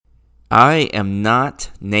I am not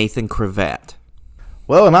Nathan Cravat.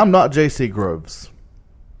 Well, and I'm not J.C. Groves.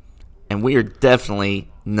 And we are definitely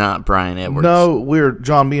not Brian Edwards. No,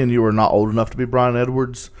 John, me and you are not old enough to be Brian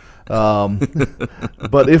Edwards.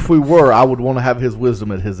 But if we were, I would want to have his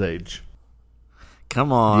wisdom at his age.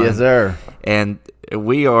 Come on. Yes, sir. And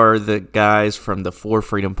we are the guys from the For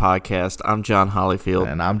Freedom Podcast. I'm John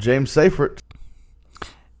Hollyfield. And I'm James Seyfert.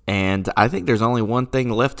 And I think there's only one thing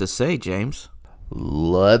left to say, James.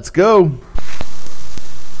 Let's go.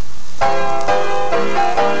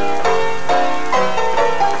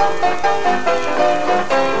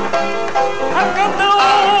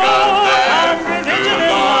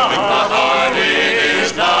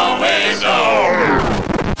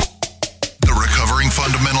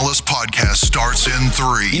 Starts in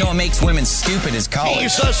 3. You know what makes women stupid is college.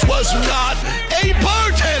 Jesus was not a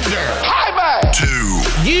bartender. Hi, man.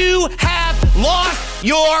 2. You have lost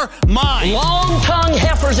your mind. Long-tongued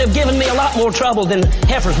heifers have given me a lot more trouble than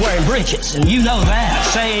heifers wearing breeches, and you know that.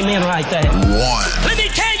 Say amen right there. 1. Let me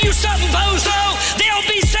tell you something, bozo. They'll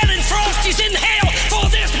be selling Frosties in hell for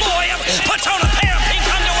this boy puts on a pair of pink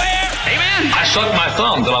underwear. Amen. I sucked my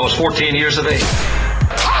thumb till I was 14 years of age.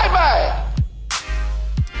 Hi, man.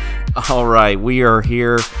 All right, we are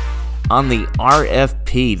here on the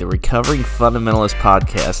RFP, the Recovering Fundamentalist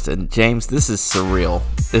Podcast, and James, this is surreal.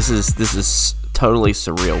 This is totally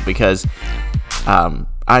surreal because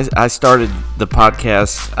I started the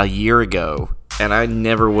podcast a year ago, and I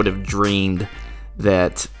never would have dreamed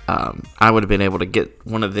that I would have been able to get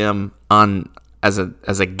one of them on as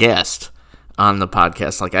a guest on the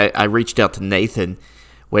podcast. Like I reached out to Nathan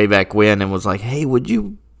way back when and was like, "Hey, would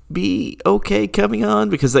you be okay coming on?"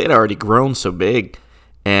 Because they had already grown so big,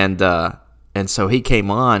 and so he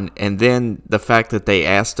came on, and then the fact that they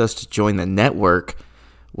asked us to join the network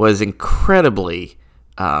was incredibly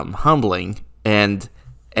humbling, and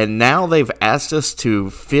now they've asked us to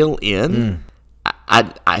fill in.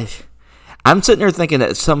 I'm sitting there thinking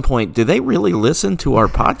at some point, do they really listen to our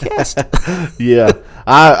podcast? Yeah,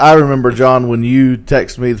 I remember, John, when you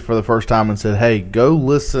texted me for the first time and said, "Hey, go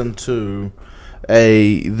listen to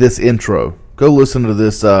this intro. Go listen to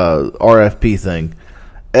this RFP thing."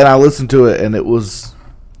 And I listened to it, and it was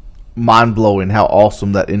mind-blowing how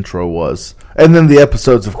awesome that intro was. And then the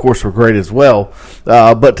episodes, of course, were great as well.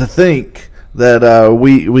 But to think that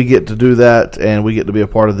we get to do that, and we get to be a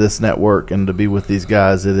part of this network and to be with these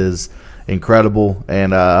guys, it is incredible.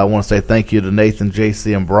 And I want to say thank you to Nathan,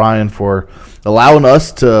 JC, and Brian for allowing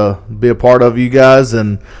us to be a part of you guys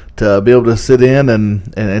and to be able to sit in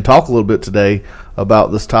and talk a little bit today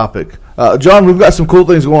about this topic. John, we've got some cool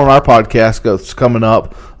things going on our podcast that's coming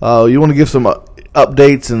up. You want to give some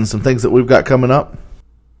updates and some things that we've got coming up?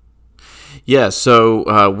 Yeah,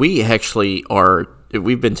 so we actually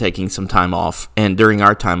we've been taking some time off, and during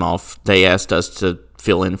our time off, they asked us to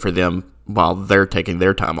fill in for them while they're taking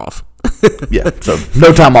their time off. Yeah, so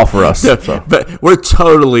no time off for us. So. But we're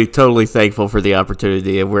totally thankful for the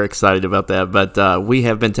opportunity, and we're excited about that. But we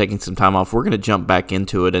have been taking some time off. We're going to jump back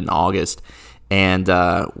into it in August. And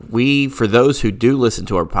for those who do listen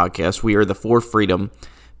to our podcast, we are the For Freedom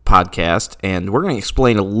Podcast, and we're going to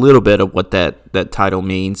explain a little bit of what that title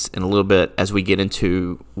means in a little bit as we get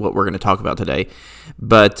into what we're going to talk about today.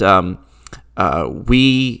 But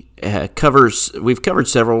we've covered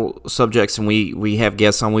several subjects, and we have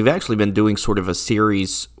guests on. We've actually been doing sort of a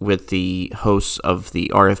series with the hosts of the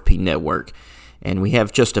RFP Network, and we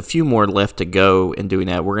have just a few more left to go in doing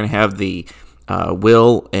that. We're going to have the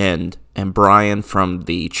Will and Brian from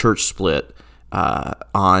the Church Split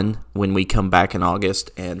on when we come back in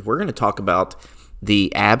August, and we're going to talk about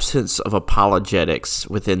the absence of apologetics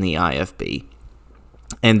within the IFB.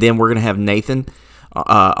 And then we're going to have Nathan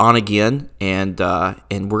on again, and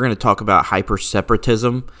we're going to talk about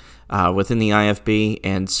hyper-separatism within the IFB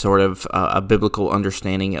and sort of a biblical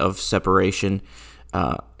understanding of separation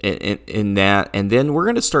in that. And then we're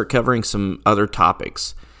going to start covering some other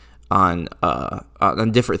topics on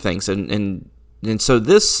different things. And so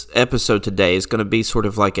this episode today is going to be sort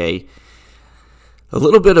of like a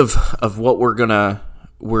little bit of what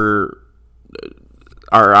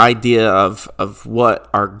our idea of what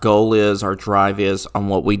our goal is, our drive is on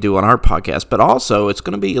what we do on our podcast, but also it's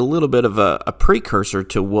going to be a little bit of a precursor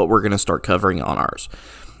to what we're going to start covering on ours.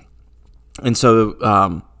 And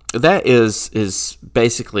so that is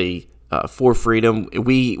basically For Freedom.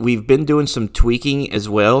 We've been doing some tweaking as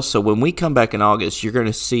well, so when we come back in August, you're going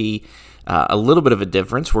to see a little bit of a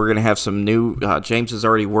difference. We're going to have some new, James has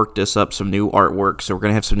already worked us up some new artwork, so we're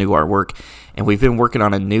going to have some new artwork, and we've been working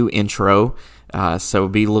on a new intro, so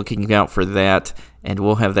be looking out for that. and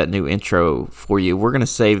we'll have that new intro for you. We're going to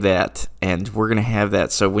save that, and we're going to have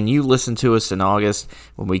that. So when you listen to us in August,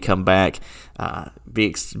 when we come back,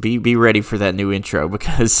 be ready for that new intro,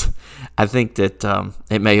 because I think that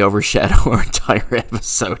it may overshadow our entire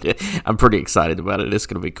episode. I'm pretty excited about it. It's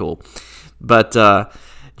going to be cool. But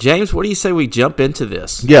James, what do you say we jump into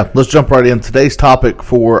this? Yeah, let's jump right in. Today's topic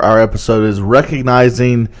for our episode is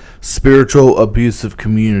recognizing spiritual abusive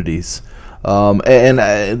communities. And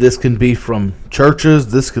this can be from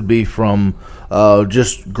churches. This could be from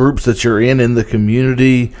just groups that you're in the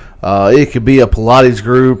community. It could be a Pilates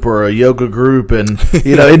group or a yoga group, and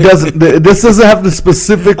it doesn't. This doesn't have to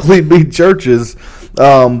specifically be churches,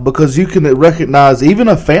 because you can recognize even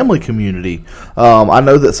a family community. I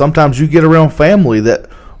know that sometimes you get around family that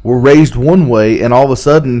were raised one way, and all of a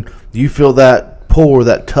sudden you feel that pull or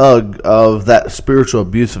that tug of that spiritual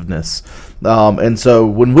abusiveness. And so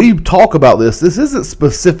when we talk about this isn't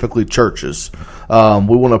specifically churches. We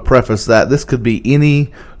want to preface that. This could be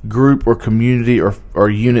any group or community or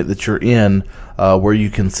unit that you're in where you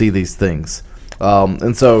can see these things.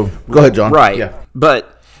 And so, go ahead, John. Right. Yeah.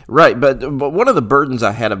 But one of the burdens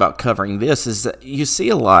I had about covering this is that you see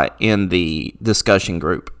a lot in the discussion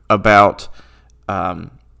group about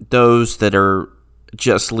those that are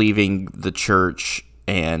just leaving the church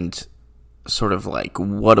and sort of like,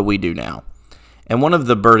 what do we do now? And one of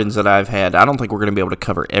the burdens that I've had, I don't think we're going to be able to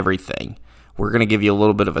cover everything. We're going to give you a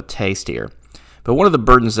little bit of a taste here. But one of the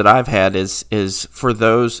burdens that I've had is for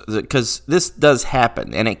those, because this does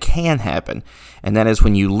happen, and it can happen, and that is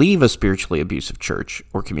when you leave a spiritually abusive church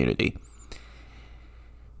or community.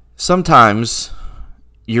 Sometimes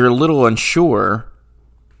you're a little unsure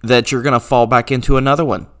that you're going to fall back into another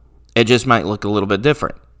one. It just might look a little bit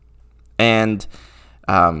different. And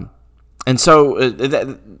so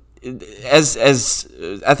as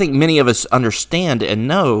I think many of us understand and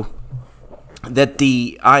know that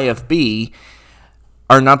the IFB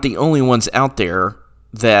are not the only ones out there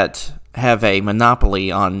that have a monopoly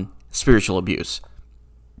on spiritual abuse.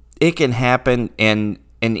 It can happen in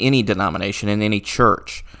any denomination, in any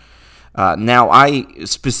church. Now, I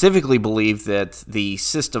specifically believe that the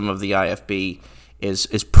system of the IFB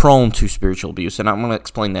is prone to spiritual abuse, and I'm going to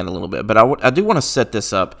explain that a little bit. But I do want to set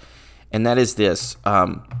this up, and that is this.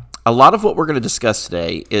 A lot of what we're going to discuss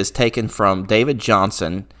today is taken from David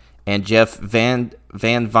Johnson and Jeff Van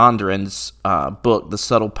Vonderen's book, The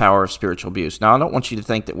Subtle Power of Spiritual Abuse. Now, I don't want you to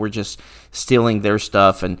think that we're just stealing their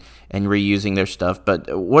stuff and reusing their stuff,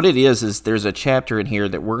 but what it is there's a chapter in here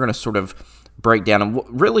that we're going to sort of break down. And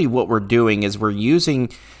really what we're doing is we're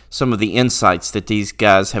using some of the insights that these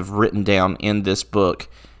guys have written down in this book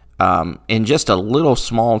in just a little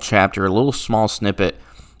small chapter, a little small snippet,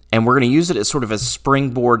 and we're going to use it as sort of a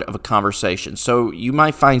springboard of a conversation. So you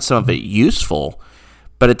might find some of it useful,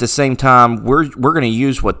 but at the same time, we're going to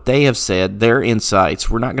use what they have said, their insights.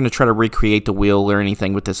 We're not going to try to recreate the wheel or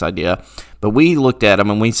anything with this idea, but we looked at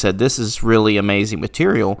them and we said, this is really amazing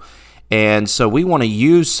material. And so we want to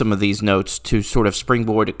use some of these notes to sort of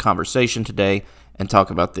springboard a conversation today and talk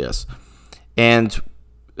about this. And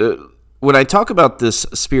when I talk about this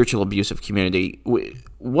spiritual abusive community,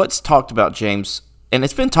 what's talked about, James, and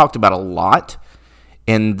it's been talked about a lot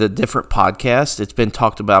in the different podcasts. It's been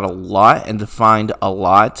talked about a lot and defined a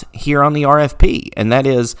lot here on the RFP, and that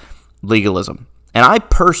is legalism. And I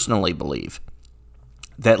personally believe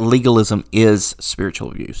that legalism is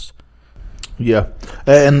spiritual abuse. Yeah,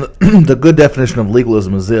 and the good definition of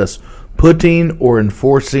legalism is this: putting or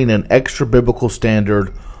enforcing an extra biblical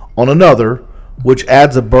standard on another, which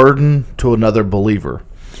adds a burden to another believer.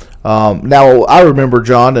 Now, I remember,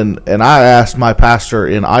 John, and I asked my pastor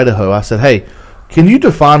in Idaho, I said, hey, can you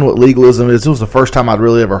define what legalism is? It was the first time I'd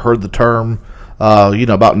really ever heard the term,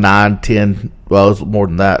 about 9, 10, well, it was more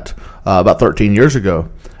than that, about 13 years ago.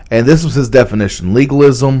 And this was his definition.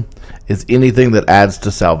 Legalism is anything that adds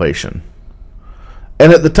to salvation.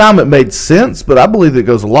 And at the time it made sense, but I believe it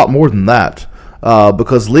goes a lot more than that,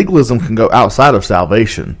 because legalism can go outside of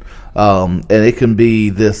salvation. And it can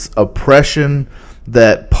be this oppression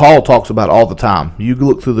that Paul talks about all the time. You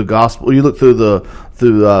look through the gospel, you look through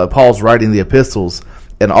Paul's writing the epistles,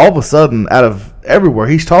 and all of a sudden, out of everywhere,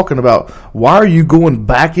 he's talking about, why are you going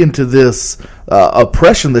back into this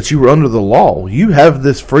oppression that you were under the law? You have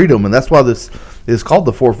this freedom, and that's why this is called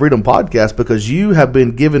the For Freedom Podcast, because you have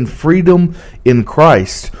been given freedom in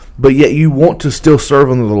Christ, but yet you want to still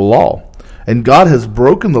serve under the law. And God has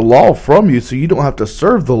broken the law from you, so you don't have to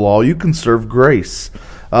serve the law. You can serve grace.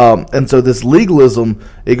 And so this legalism,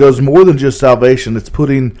 it goes more than just salvation. It's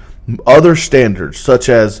putting other standards, such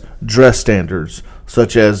as dress standards,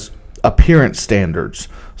 such as appearance standards,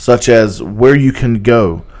 such as where you can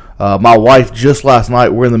go, My wife, just last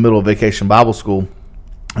night, we're in the middle of Vacation Bible School,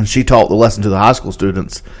 and she taught the lesson to the high school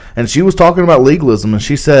students, and she was talking about legalism, and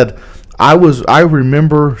she said, I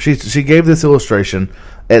remember, she gave this illustration,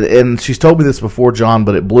 and she's told me this before, John,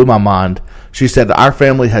 but it blew my mind. She said that our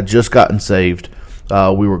family had just gotten saved.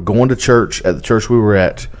 We were going to church at the church we were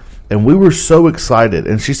at, and we were so excited.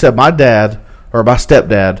 And she said my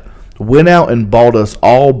stepdad went out and bought us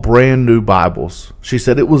all brand new Bibles. She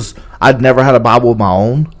said I'd never had a Bible of my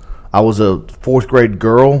own. I was a 4th grade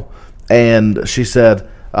girl, and she said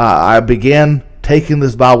I began taking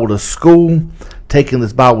this Bible to school, taking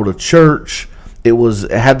this Bible to church. It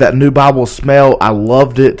had that new Bible smell. I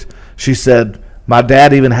loved it. She said my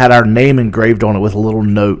dad even had our name engraved on it with a little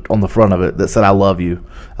note on the front of it that said, "I love you."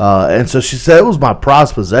 And so she said it was my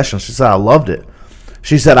prized possession. She said I loved it.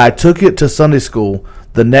 She said I took it to Sunday school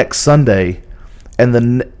the next Sunday, and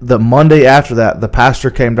the Monday after that, the pastor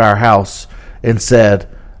came to our house and said,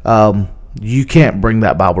 "You can't bring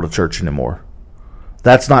that Bible to church anymore.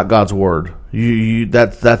 That's not God's word.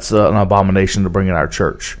 That's an abomination to bring in our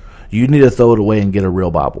church. You need to throw it away and get a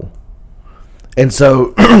real Bible." And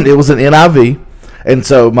so it was an NIV, and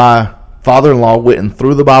so my father-in-law went and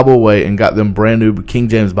threw the Bible away and got them brand new King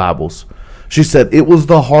James Bibles. She said it was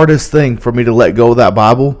the hardest thing for me to let go of that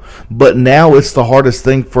Bible, but now it's the hardest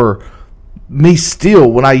thing for me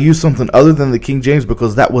still when I use something other than the King James,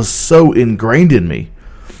 because that was so ingrained in me.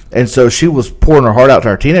 And so she was pouring her heart out to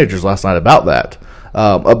our teenagers last night about that,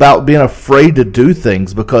 about being afraid to do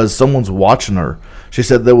things because someone's watching her. She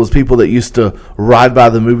said there was people that used to ride by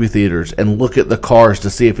the movie theaters and look at the cars to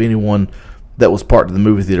see if anyone that was part of the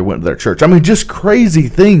movie theater went to their church. I mean, just crazy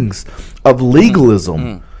things of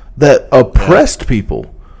legalism that oppressed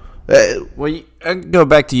people. Well, I can go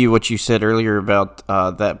back to what you said earlier about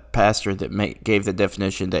that pastor that gave the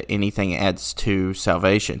definition that anything adds to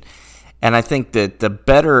salvation. And I think that the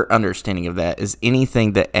better understanding of that is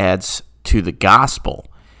anything that adds to the gospel.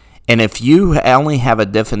 And if you only have a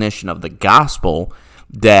definition of the gospel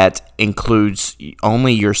that includes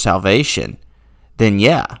only your salvation, then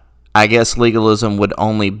yeah, I guess legalism would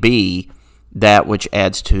only be that which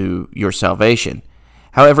adds to your salvation.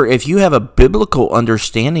 However, if you have a biblical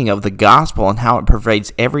understanding of the gospel and how it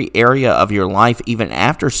pervades every area of your life, even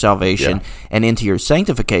after salvation and into your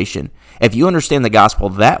sanctification, if you understand the gospel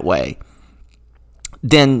that way,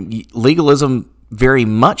 then legalism very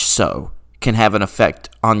much so can have an effect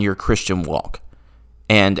on your Christian walk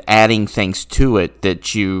and adding things to it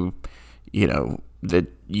that you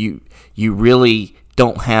really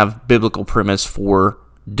don't have biblical premise for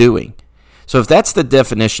doing. So if that's the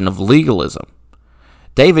definition of legalism,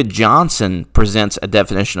 David Johnson presents a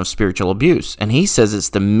definition of spiritual abuse, and he says it's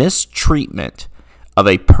the mistreatment of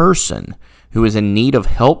a person who is in need of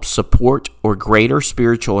help, support, or greater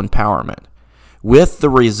spiritual empowerment, with the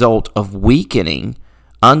result of weakening,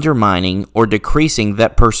 undermining, or decreasing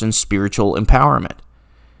that person's spiritual empowerment.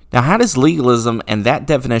 Now, how does legalism and that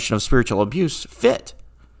definition of spiritual abuse fit?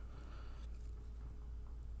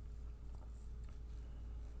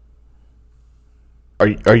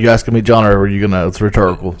 Are you asking me, John, or are you going to? It's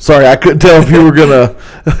rhetorical. Sorry, I couldn't tell if you were going to.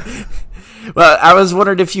 Well, I was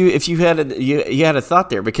wondering if you had a thought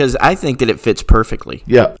there, because I think that it fits perfectly.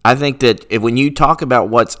 Yeah. I think that when you talk about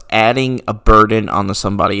what's adding a burden onto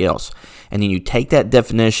somebody else, and then you take that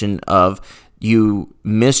definition of you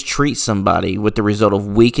mistreat somebody with the result of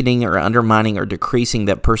weakening or undermining or decreasing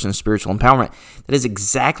that person's spiritual empowerment, that is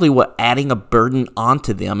exactly what adding a burden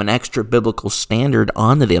onto them, an extra biblical standard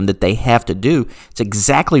onto them that they have to do. It's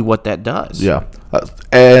exactly what that does. Yeah.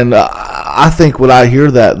 And I think when I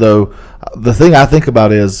hear that, though, the thing I think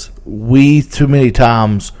about is too many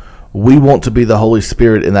times, we want to be the Holy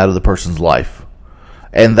Spirit in that other person's life.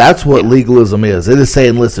 And that's what legalism is. It is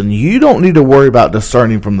saying, listen, you don't need to worry about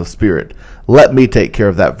discerning from the Spirit. Let me take care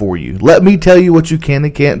of that for you. Let me tell you what you can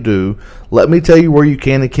and can't do. Let me tell you where you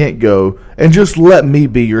can and can't go. And just let me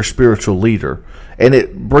be your spiritual leader. And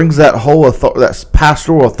it brings that whole that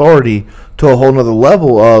pastoral authority to a whole nother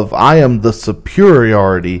level of, I am the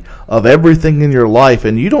superiority of everything in your life.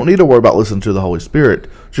 And you don't need to worry about listening to the Holy Spirit.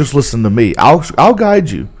 Just listen to me. I'll guide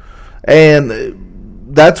you. And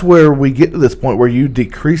that's where we get to this point where you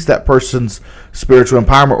decrease that person's spiritual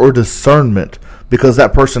empowerment or discernment, because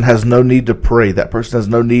that person has no need to pray. That person has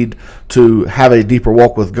no need to have a deeper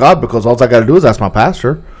walk with God, because all I got to do is ask my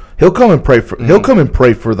pastor. He'll come and pray for. He'll come and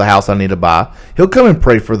pray for the house I need to buy. He'll come and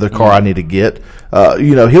pray for the car I need to get.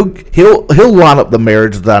 He'll line up the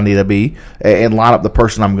marriage that I need to be and line up the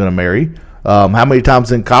person I'm going to marry. How many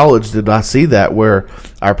times in college did I see that where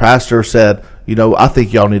our pastor said, I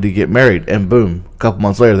think y'all need to get married, and boom, a couple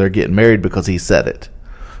months later they're getting married because he said it.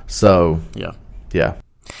 So yeah.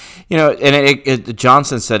 And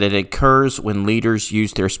Johnson said it occurs when leaders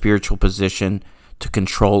use their spiritual position to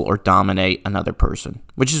control or dominate another person,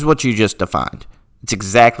 which is what you just defined. It's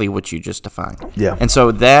exactly what you just defined. Yeah. And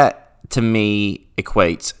so that, to me,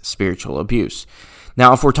 equates spiritual abuse.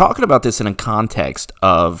 Now, if we're talking about this in a context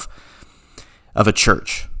of a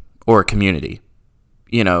church or a community,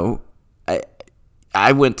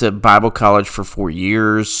 I went to Bible college for 4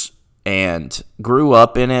 years and grew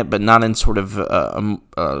up in it, but not in sort of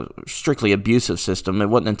a strictly abusive system. It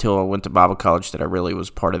wasn't until I went to Bible college that I really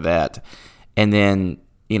was part of that. And then,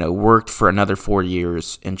 worked for another 4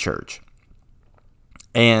 years in church.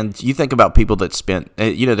 And you think about people that spent,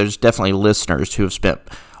 there's definitely listeners who have spent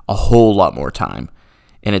a whole lot more time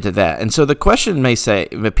into that. And so the question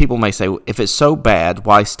people may say, if it's so bad,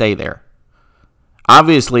 why stay there?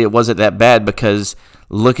 Obviously, it wasn't that bad because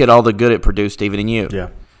look at all the good it produced even in you. Yeah.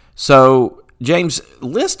 So, James,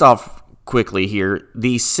 list off quickly here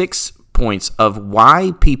these 6 points of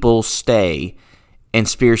why people stay in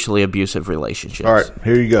spiritually abusive relationships. All right,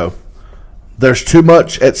 here you go. There's too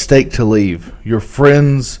much at stake to leave. Your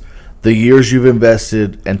friends, the years you've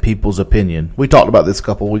invested, and people's opinion. We talked about this a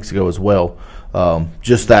couple of weeks ago as well.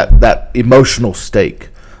 Just that emotional stake.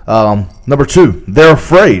 Number 2, they're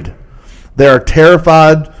afraid. They are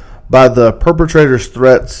terrified by the perpetrator's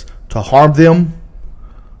threats to harm them,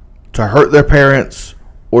 to hurt their parents,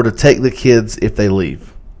 or to take the kids if they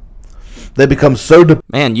leave. They become so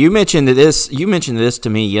Man, you mentioned this to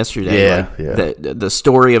me yesterday. Yeah, The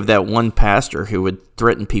story of that one pastor who would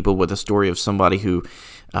threaten people with a story of somebody who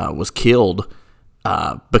was killed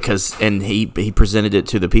because he presented it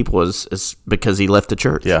to the people as because he left the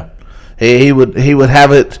church. Yeah. He would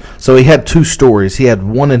have it. So he had 2 stories. He had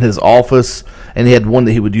one in his office, and he had one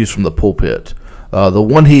that he would use from the pulpit. The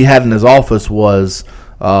one he had in his office was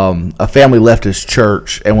a family left his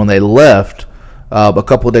church, and when they left, a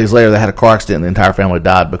couple of days later, they had a car accident, and the entire family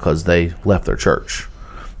died because they left their church.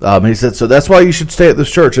 He said, so that's why you should stay at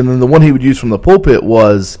this church. And then the one he would use from the pulpit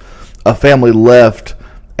was a family left,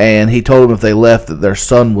 and he told them if they left that their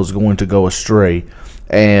son was going to go astray.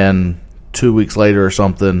 And 2 weeks later or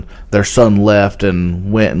something, their son left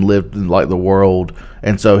and went and lived in like the world.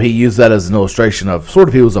 And so he used that as an illustration of sort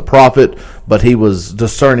of he was a prophet, but he was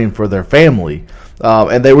discerning for their family.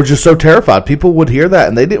 And they were just so terrified. People would hear that,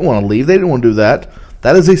 and they didn't want to leave. They didn't want to do that.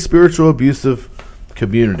 That is a spiritual abusive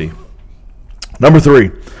community. Number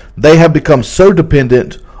 3, they have become so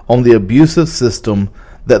dependent on the abusive system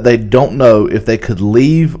that they don't know if they could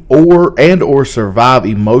leave or survive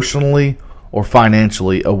emotionally or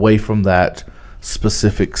financially away from that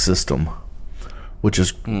specific system, which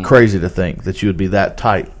is crazy to think that you would be that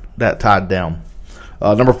tied down.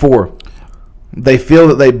 Number 4, they feel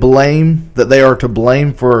that they are to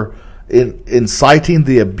blame for inciting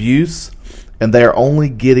the abuse, and they are only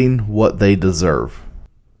getting what they deserve.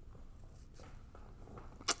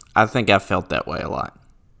 I think I felt that way a lot.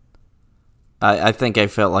 I think I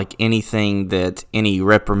felt like anything that any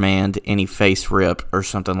reprimand, any face rip or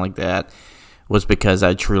something like that was because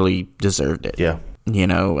I truly deserved it. Yeah.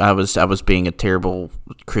 I was being a terrible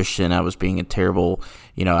Christian. I was being a terrible,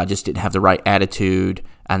 I just didn't have the right attitude.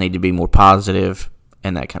 I need to be more positive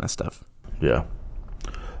and that kind of stuff. Yeah.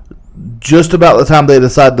 Just about the time they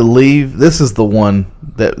decide to leave, this is the one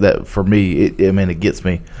that for me, it gets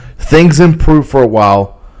me. Things improve for a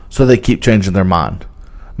while, so they keep changing their mind.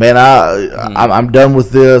 Man, I'm done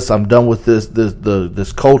with this. I'm done with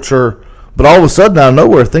this culture. But all of a sudden, out of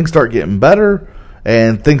nowhere, things start getting better,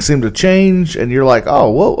 and things seem to change. And you're like, oh,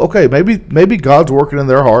 well, okay, maybe God's working in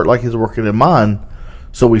their heart like He's working in mine.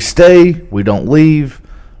 So we stay, we don't leave,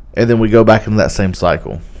 and then we go back into that same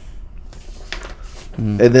cycle.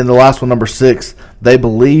 And then the last one, number 6, they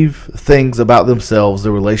believe things about themselves,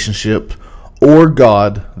 their relationship, or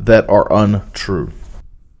God that are untrue.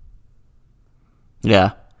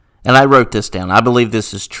 Yeah, and I wrote this down. I believe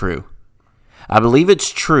this is true. I believe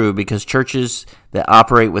it's true because churches that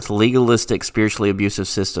operate with legalistic, spiritually abusive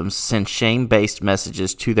systems send shame-based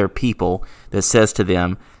messages to their people that says to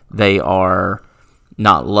them they are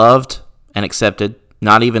not loved and accepted,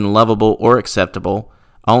 not even lovable or acceptable,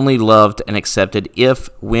 only loved and accepted if,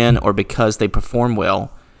 when, or because they perform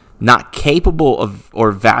well, not capable of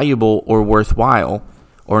or valuable or worthwhile,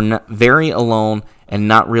 or not, very alone and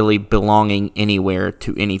not really belonging anywhere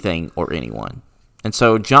to anything or anyone. And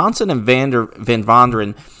so Johnson and Van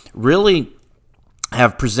Vonderen really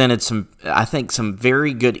have presented some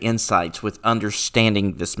very good insights with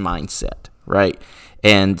understanding this mindset, right?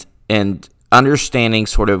 And understanding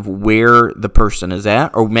sort of where the person is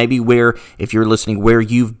at, or maybe where, if you're listening, where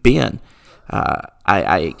you've been.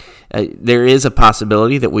 there is a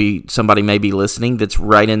possibility that somebody may be listening that's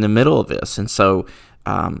right in the middle of this, and so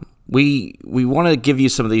we want to give you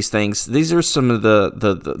some of these things. These are some of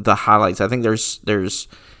the highlights. I think there's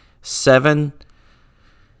seven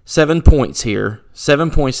points here,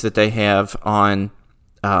 7 points that they have on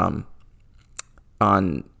a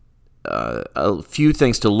few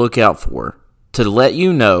things to look out for, to let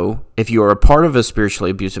you know if you are a part of a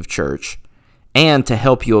spiritually abusive church, and to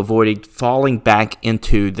help you avoid falling back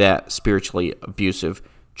into that spiritually abusive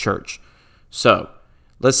church. So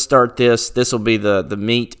let's start this. This will be the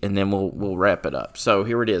meat, and then we'll wrap it up. So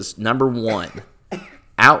here it is. Number 1,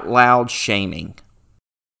 out loud shaming.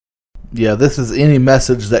 Yeah, this is any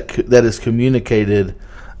message that is communicated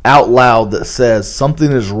out loud that says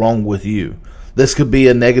something is wrong with you. This could be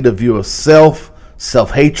a negative view of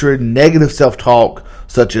self-hatred, negative self-talk,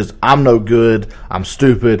 such as I'm no good, I'm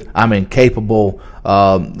stupid, I'm incapable.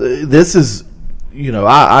 This is,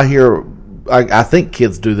 I think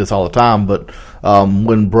kids do this all the time, but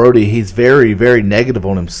when Brody, he's very, very negative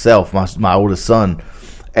on himself, my oldest son.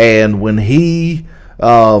 And when he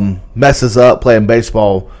messes up playing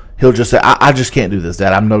baseball, he'll just say, I just can't do this,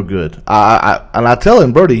 Dad. I'm no good. And I tell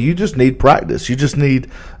him, Brody, you just need practice. You just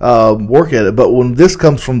need work at it. But when this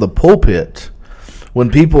comes from the pulpit, when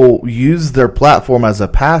people use their platform as a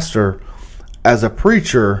pastor, as a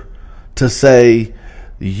preacher, to say,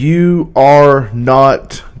 you are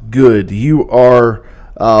not good, you are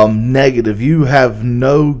negative, you have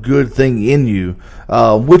no good thing in you,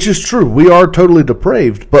 which is true. We are totally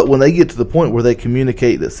depraved. But when they get to the point where they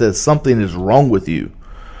communicate that says something is wrong with you,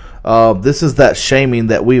 this is that shaming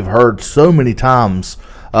that we've heard so many times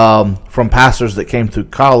from pastors that came through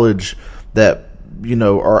college that,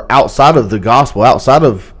 are outside of the gospel, outside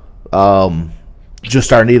of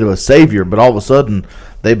just our need of a Savior, but all of a sudden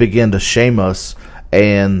they begin to shame us,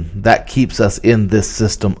 and that keeps us in this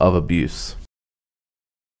system of abuse.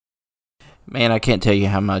 Man, I can't tell you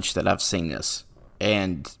how much that I've seen this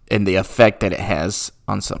and the effect that it has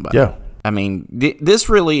on somebody. Yeah. I mean, this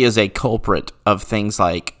really is a culprit of things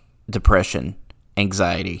like depression,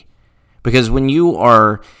 anxiety, because when you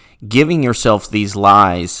are giving yourself these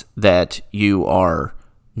lies that you are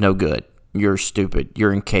no good, you're stupid,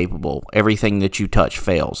 you're incapable, everything that you touch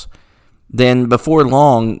fails, then before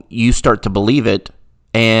long you start to believe it,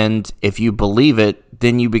 and if you believe it,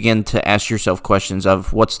 then you begin to ask yourself questions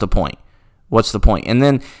of what's the point? What's the point? And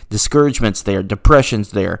then discouragement's there,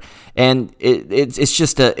 depression's there, and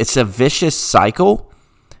it's a vicious cycle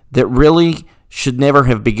that really should never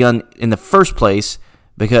have begun in the first place,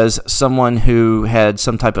 because someone who had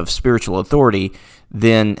some type of spiritual authority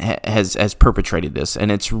then has perpetrated this,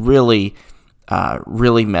 and it's really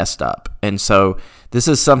messed up. And so this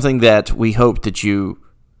is something that we hope that you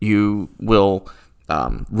will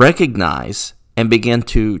recognize and begin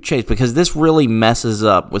to change, because this really messes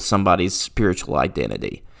up with somebody's spiritual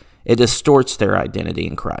identity. It distorts their identity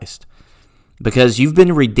in Christ, because you've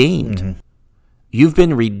been redeemed. Mm-hmm. You've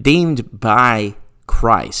been redeemed by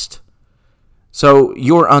Christ. So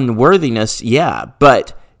your unworthiness, yeah,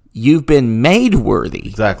 but you've been made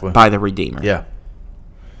worthy by the Redeemer. Yeah.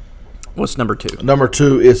 What's number 2? Number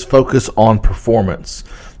 2 is focus on performance.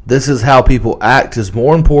 This is how people act is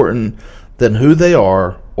more important than who they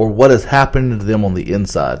are or what has happened to them on the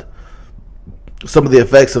inside. Some of the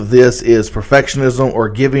effects of this is perfectionism or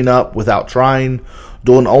giving up without trying,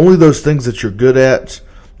 doing only those things that you're good at,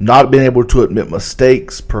 not being able to admit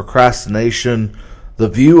mistakes, procrastination, the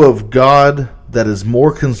view of God that is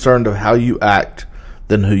more concerned of how you act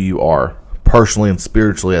than who you are, personally and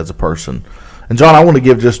spiritually as a person. And John, I want to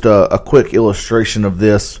give just a quick illustration of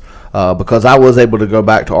this because I was able to go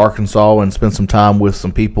back to Arkansas and spend some time with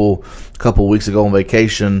some people a couple of weeks ago on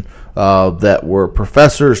vacation that were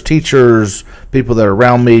professors, teachers, people that are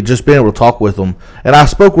around me, just being able to talk with them. And I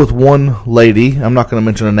spoke with one lady, I'm not going to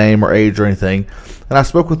mention a name or age or anything, and I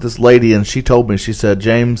spoke with this lady, and she told me, she said,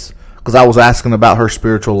 James, because I was asking about her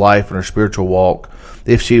spiritual life and her spiritual walk,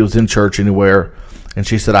 if she was in church anywhere, and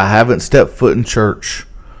she said, I haven't stepped foot in church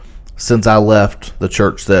since I left the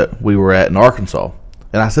church that we were at in Arkansas.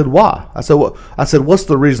 And I said, why? I said, what? I said, what's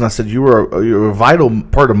the reason? I said, you're a vital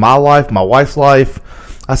part of my life, my wife's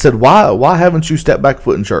life. I said, why haven't you stepped back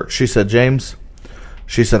foot in church? She said, James,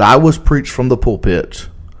 she said, I was preached from the pulpit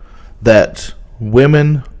that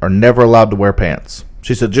women are never allowed to wear pants.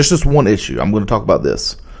 She said, just this one issue. I'm going to talk about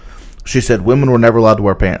this. She said, women were never allowed to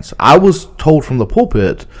wear pants. I was told from the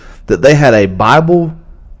pulpit that they had a Bible,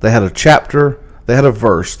 they had a chapter, they had a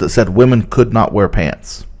verse that said women could not wear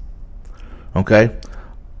pants. Okay?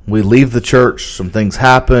 We leave the church, some things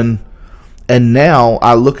happen, and now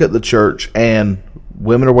I look at the church and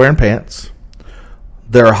women are wearing pants.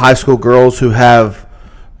 There are high school girls who have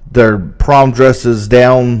their prom dresses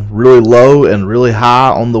down really low and really high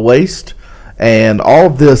on the waist. And all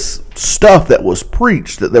of this stuff that was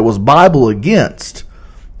preached, that there was Bible against.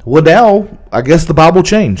 Well, now, I guess the Bible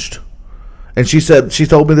changed. And she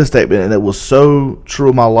told me this statement, and it was so true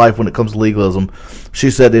in my life when it comes to legalism.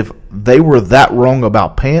 She said, if they were that wrong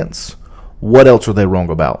about pants, what else are they wrong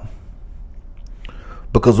about?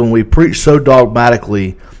 Because when we preach so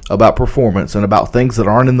dogmatically about performance and about things that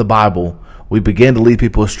aren't in the Bible, we begin to lead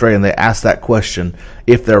people astray, and they ask that question.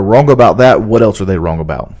 If they're wrong about that, what else are they wrong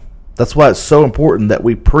about? That's why it's so important that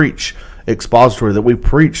we preach expository, that we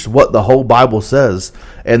preach what the whole Bible says,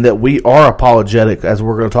 and that we are apologetic, as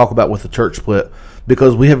we're going to talk about with the church split,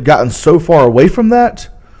 because we have gotten so far away from that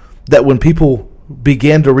when people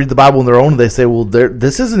begin to read the Bible on their own and they say, well,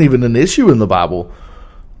 this isn't even an issue in the Bible,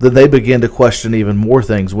 then they begin to question even more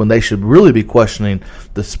things when they should really be questioning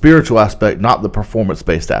the spiritual aspect, not the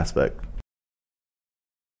performance-based aspect.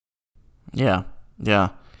 Yeah.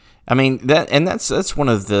 I mean, that's one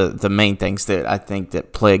of the main things that I think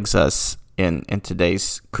that plagues us in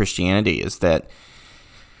today's Christianity, is that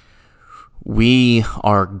we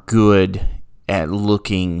are good at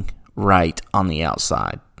looking right on the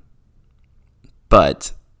outside,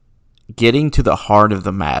 but getting to the heart of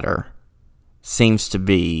the matter seems to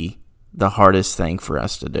be the hardest thing for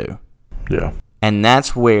us to do. Yeah. And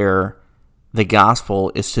that's where the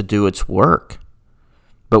gospel is to do its work.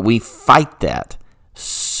 But we fight that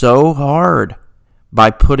so hard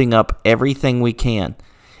by putting up everything we can.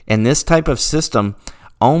 And this type of system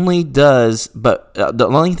only does, the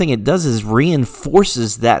only thing it does is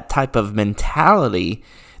reinforces that type of mentality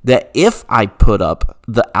that if I put up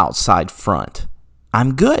the outside front,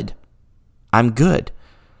 I'm good.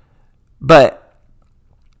 But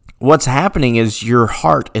what's happening is your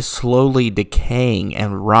heart is slowly decaying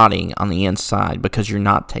and rotting on the inside because you're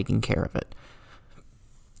not taking care of it.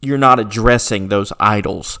 You're not addressing those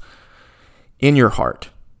idols in your heart.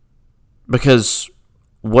 Because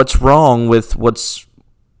what's wrong with what's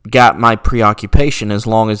got my preoccupation, as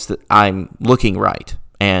long as I'm looking right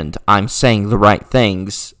and I'm saying the right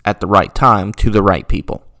things at the right time to the right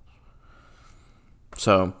people?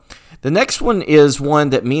 So the next one is one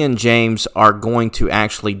that me and James are going to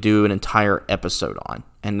actually do an entire episode on,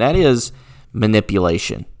 and that is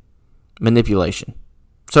manipulation.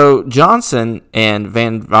 So Johnson and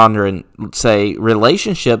Van Vonderen say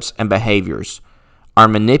relationships and behaviors are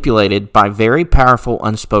manipulated by very powerful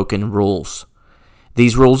unspoken rules.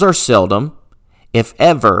 These rules are seldom, if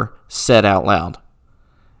ever, said out loud.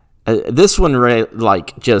 This one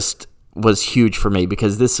just was huge for me,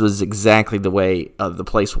 because this was exactly the way the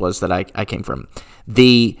place was that I came from.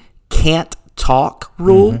 The can't talk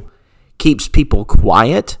rule keeps people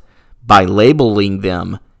quiet by labeling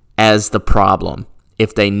them as the problem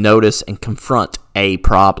if they notice and confront a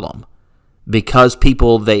problem, because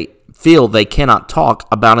they feel they cannot talk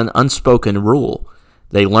about an unspoken rule.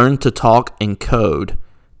 They learn to talk in code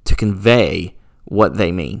to convey what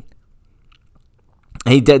they mean.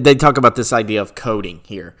 They talk about this idea of coding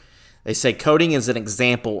here. They say coding is an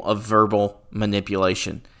example of verbal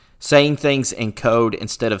manipulation. Saying things in code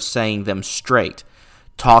instead of saying them straight.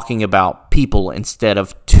 Talking about people instead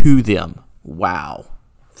of to them. Wow.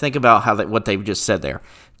 Think about what they've just said there.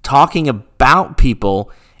 Talking about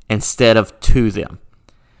people instead of to them.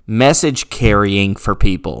 Message carrying for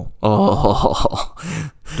people. Oh,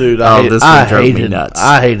 dude, this one drove me nuts.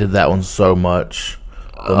 I hated that one so much.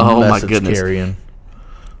 My goodness. Carrying.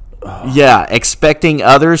 Yeah, expecting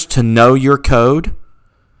others to know your code,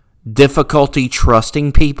 difficulty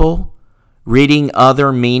trusting people, reading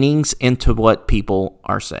other meanings into what people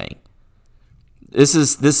are saying. This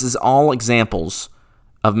is all examples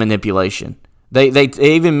of manipulation. They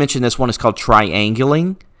even mention this one is called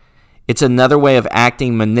triangling. It's another way of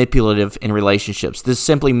acting manipulative in relationships. This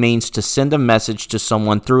simply means to send a message to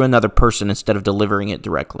someone through another person instead of delivering it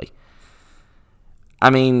directly.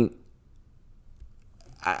 I mean,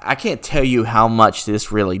 I can't tell you how much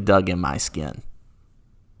this really dug in my skin.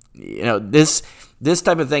 You know, this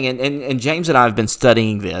type of thing, and James and I have been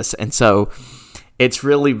studying this, and so it's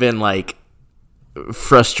really been like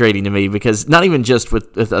frustrating to me, because not even just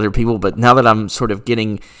with other people, but now that I'm sort of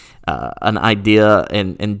getting an idea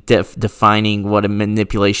and defining what a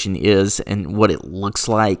manipulation is and what it looks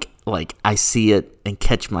like I see it and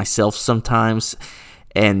catch myself sometimes.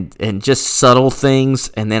 And just subtle things,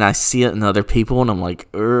 and then I see it in other people, and I'm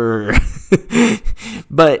like,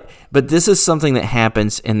 but this is something that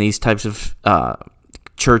happens in these types of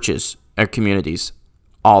churches or communities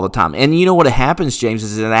all the time. And you know what happens, James,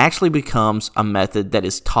 is it actually becomes a method that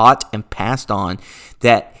is taught and passed on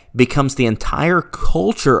that becomes the entire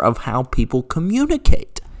culture of how people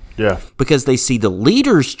communicate. Yeah. Because they see the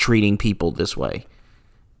leaders treating people this way.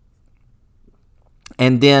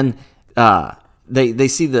 And then they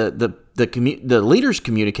see the leaders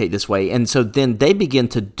communicate this way, and so then they begin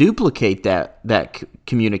to duplicate that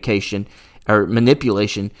communication or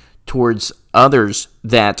manipulation towards others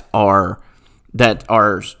that are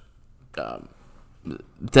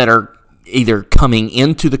either coming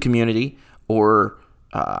into the community or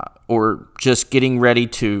just getting ready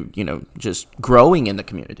to, just growing in the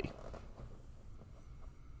community.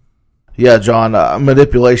 Yeah, John,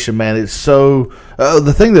 manipulation, man. It's so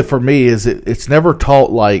the thing that for me is it's never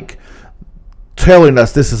taught like telling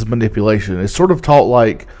us this is manipulation. It's sort of taught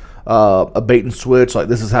like a bait and switch, like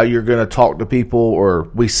this is how you're going to talk to people, or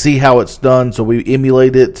we see how it's done, so we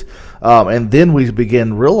emulate it, and then we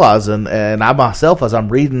begin realizing, and I myself, as I'm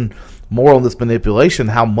reading more on this manipulation,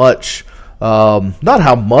 how much, not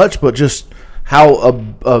how much, but just how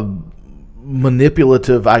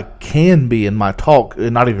manipulative I can be in my talk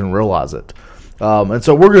and not even realize it. And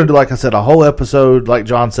so we're going to do, like I said, a whole episode, like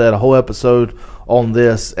John said, a whole episode on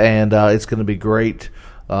this, and it's going to be great.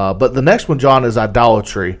 But the next one, John, is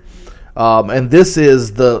idolatry. And this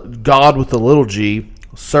is the God with the little g,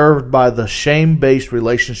 served by the shame-based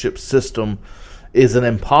relationship system, is an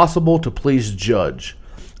impossible-to-please judge,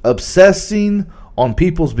 obsessing on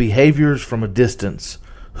people's behaviors from a distance,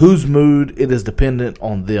 whose mood it is dependent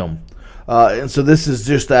on them. And so this is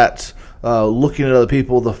just that looking at other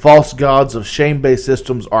people. The false gods of shame-based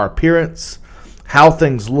systems are appearance, how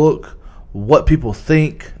things look, what people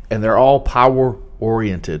think, and they're all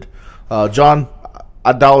power-oriented. John,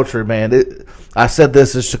 idolatry, man. I said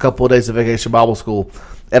this just a couple of days of Vacation Bible School,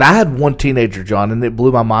 and I had one teenager, John, and it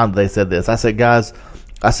blew my mind that they said this. I said, guys,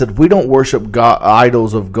 we don't worship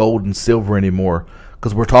idols of gold and silver anymore,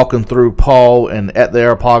 because we're talking through Paul and at the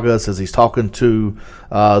Areopagus as he's talking to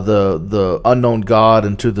the unknown God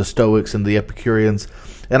and to the Stoics and the Epicureans.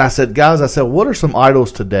 And I said, guys, what are some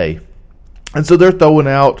idols today? And so they're throwing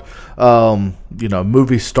out,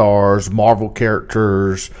 movie stars, Marvel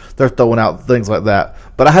characters. They're throwing out things like that.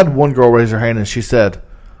 But I had one girl raise her hand and she said,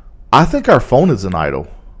 I think our phone is an idol.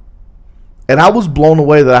 And I was blown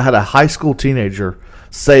away that I had a high school teenager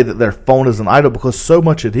say that their phone is an idol, because so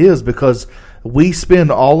much it is, because we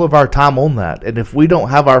spend all of our time on that. And if we don't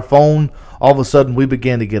have our phone, all of a sudden we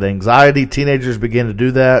begin to get anxiety. Teenagers begin to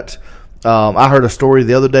do that. I heard a story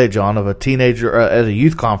the other day, John, of a teenager at a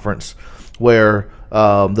youth conference where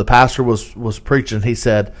the pastor was preaching. He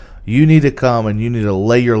said, you need to come and you need to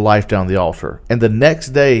lay your life down the altar. And the next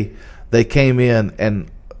day they came in,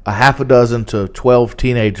 and a half a dozen to 12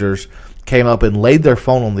 teenagers came up and laid their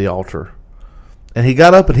phone on the altar. And he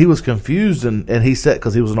got up and he was confused, and he said,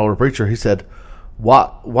 because he was an older preacher, he said,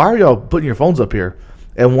 why are y'all putting your phones up here?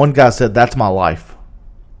 And one guy said, that's my life.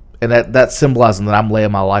 And that's symbolizing that I'm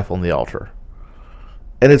laying my life on the altar.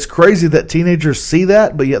 And it's crazy that teenagers see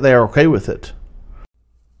that, but yet they are okay with it.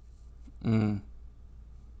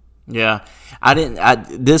 Yeah.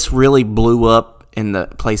 This really blew up in the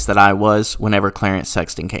place that I was whenever Clarence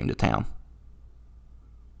Sexton came to town.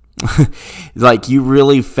 Like, you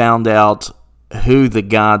really found out who the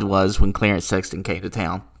God was when Clarence Sexton came to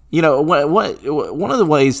town. You know, one of the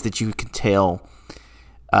ways that you can tell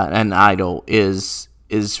an idol is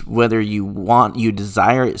whether you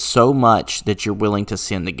desire it so much that you're willing to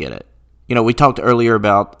sin to get it. You know, we talked earlier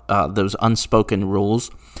about those unspoken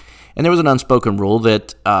rules, and there was an unspoken rule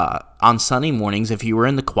that on Sunday mornings, if you were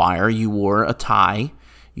in the choir, you wore a tie.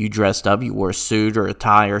 You dressed up, you wore a suit or a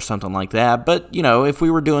tie or something like that. But, you know, if we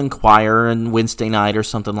were doing choir and Wednesday night or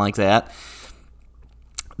something like that,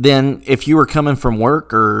 then if you were coming from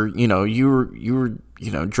work, or, you were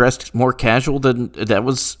dressed more casual, then that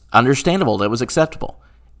was understandable. That was acceptable.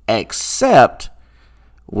 Except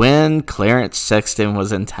when Clarence Sexton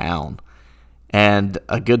was in town. And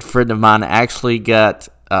a good friend of mine actually got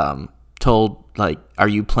told, like, are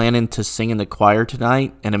you planning to sing in the choir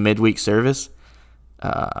tonight in a midweek service?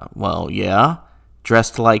 Well, yeah.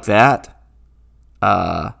 Dressed like that?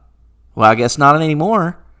 Well, I guess not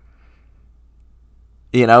anymore.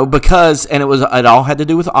 You know, because, and it all had to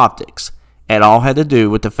do with optics. It all had to do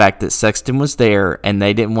with the fact that Sexton was there, and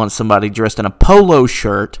they didn't want somebody dressed in a polo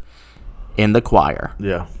shirt in the choir.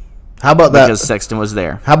 Yeah. How about that? Because Sexton was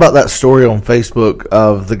there. How about that story on Facebook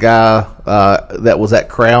of the guy that was at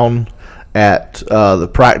Crown at the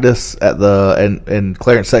practice and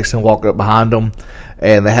Clarence Sexton walked up behind him,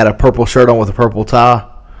 and they had a purple shirt on with a purple tie,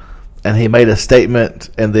 and he made a statement,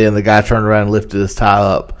 and then the guy turned around and lifted his tie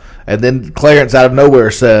up, and then Clarence out of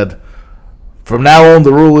nowhere said, from now on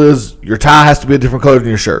the rule is your tie has to be a different color than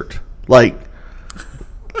your shirt. Like,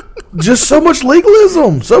 just so much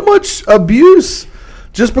legalism, so much abuse,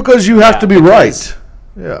 just because you have to be right.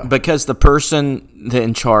 Yeah, because the person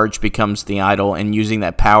in charge becomes the idol and using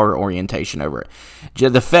that power orientation over it.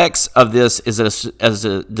 The effects of this is as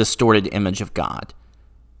a distorted image of God.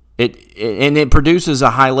 It produces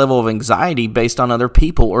a high level of anxiety based on other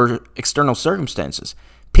people or external circumstances.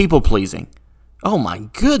 People pleasing. Oh my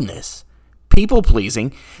goodness. People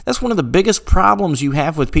pleasing. That's one of the biggest problems you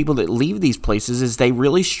have with people that leave these places is they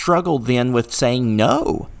really struggle then with saying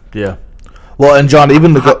no. Yeah. Well, and John,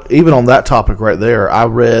 even on that topic right there,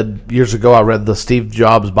 years ago I read the Steve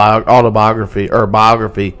Jobs biography.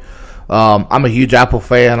 I'm a huge Apple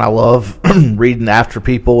fan. I love reading after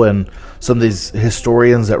people and some of these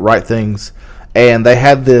historians that write things. And they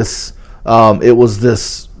had this, it was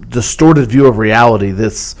this distorted view of reality.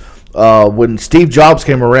 When Steve Jobs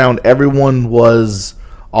came around, everyone was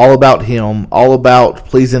all about him, all about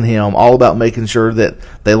pleasing him, all about making sure that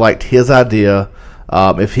they liked his idea.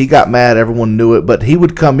 If he got mad, everyone knew it. But he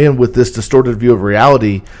would come in with this distorted view of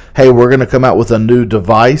reality. Hey, we're going to come out with a new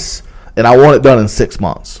device, and I want it done in 6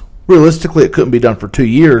 months. Realistically, it couldn't be done for 2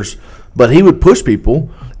 years, but he would push people,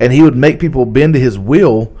 and he would make people bend to his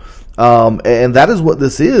will. And that is what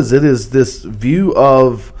this is. It is this view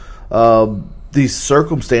of these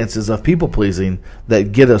circumstances of people-pleasing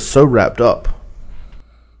that get us so wrapped up.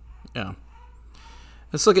 Yeah.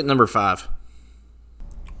 Let's look at number 5.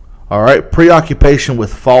 All right, preoccupation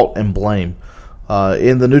with fault and blame.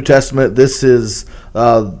 In the New Testament, this is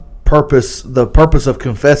the purpose of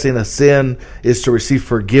confessing a sin is to receive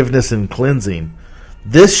forgiveness and cleansing.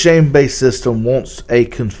 This shame-based system wants a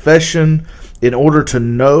confession in order to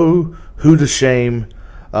know who to shame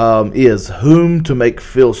is, whom to make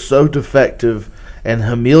feel so defective and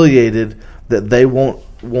humiliated that they won't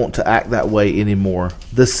want to act that way anymore.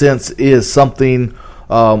 This sense is something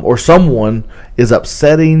or someone is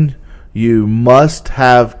upsetting. You must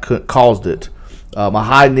have caused it. A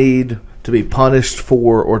high need to be punished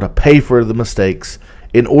for or to pay for the mistakes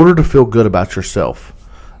in order to feel good about yourself.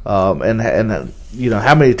 And you know,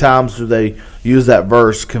 how many times do they use that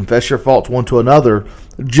verse, confess your faults one to another,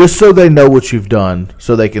 just so they know what you've done,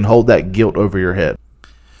 so they can hold that guilt over your head?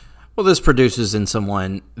 Well, this produces in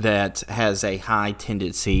someone that has a high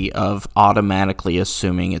tendency of automatically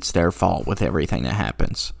assuming it's their fault with everything that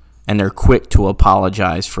happens. And they're quick to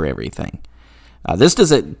apologize for everything. This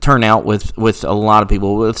doesn't turn out with a lot of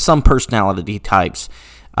people. With some personality types,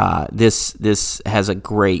 this has a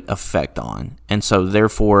great effect on. And so,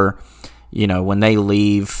 therefore, you know, when they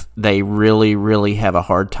leave, they really, really have a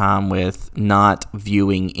hard time with not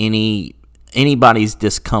viewing anybody's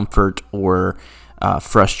discomfort or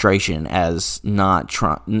frustration as not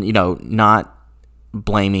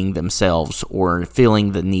blaming themselves or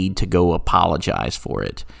feeling the need to go apologize for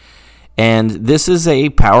it. And this is a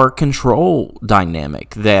power control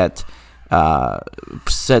dynamic that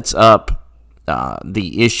sets up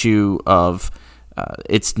the issue of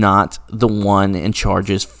it's not the one in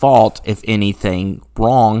charge's fault if anything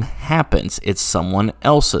wrong happens. It's someone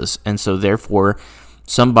else's. And so, therefore,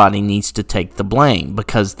 somebody needs to take the blame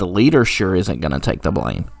because the leader sure isn't going to take the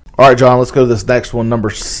blame. All right, John, let's go to this next one,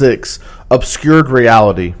 number 6, obscured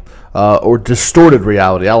reality or distorted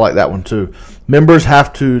reality. I like that one too. Members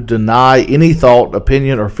have to deny any thought,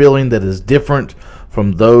 opinion, or feeling that is different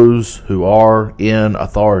from those who are in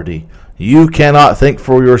authority. You cannot think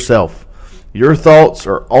for yourself. Your thoughts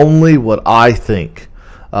are only what I think.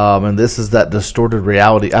 And this is that distorted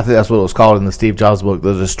reality. I think that's what it was called in the Steve Jobs book,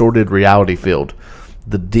 the distorted reality field.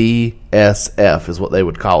 The DSF is what they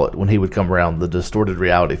would call it when he would come around, the distorted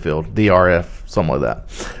reality field, DRF, something like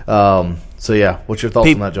that. So, yeah, what's your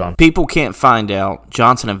thoughts on that, John? People can't find out,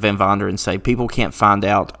 Johnson and Van Vonderen say, people can't find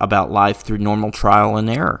out about life through normal trial and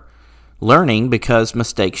error. Learning because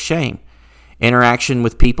mistakes shame. Interaction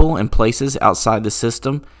with people and places outside the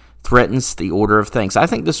system threatens the order of things. I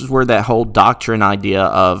think this is where that whole doctrine idea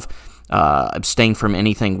of abstain from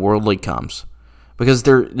anything worldly comes. Because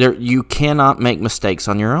you cannot make mistakes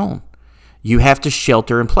on your own. You have to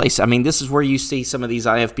shelter in place. I mean, this is where you see some of these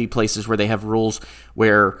IFB places where they have rules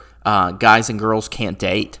where guys and girls can't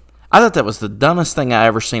date. I thought that was the dumbest thing I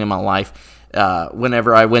ever seen in my life.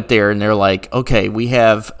 Whenever I went there and they're like, okay, we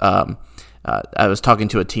have, I was talking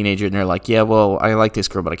to a teenager and they're like, yeah, well, I like this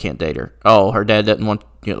girl, but I can't date her. Oh, her dad doesn't want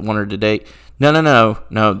her to date. No.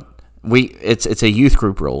 It's a youth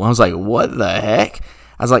group rule. I was like, what the heck?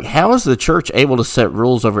 I was like, how is the church able to set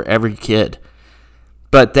rules over every kid?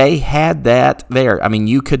 But they had that there. I mean,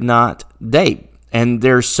 you could not date. And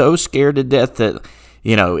they're so scared to death that,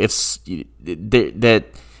 you know,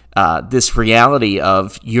 this reality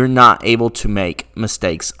of you're not able to make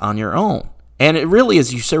mistakes on your own. And it really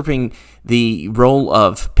is usurping the role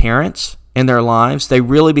of parents in their lives. They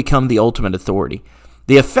really become the ultimate authority.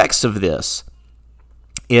 The effects of this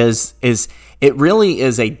is it really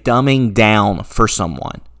is a dumbing down for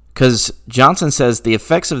someone. Because Johnson says the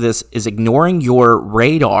effects of this is ignoring your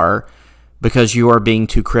radar because you are being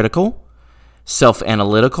too critical,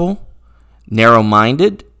 self-analytical,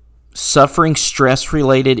 narrow-minded, suffering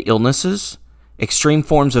stress-related illnesses, extreme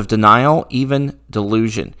forms of denial, even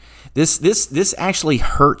delusion. This actually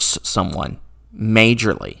hurts someone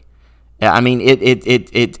majorly. I mean,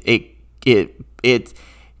 it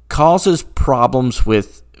causes problems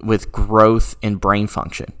with growth and brain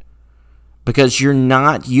function because you're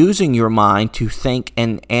not using your mind to think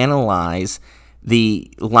and analyze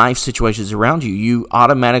the life situations around you. You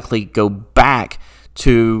automatically go back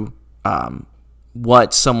to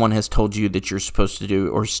what someone has told you that you're supposed to do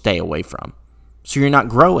or stay away from. So you're not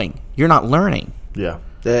growing. You're not learning. Yeah,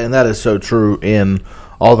 and that is so true in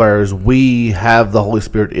all of ours. We have the Holy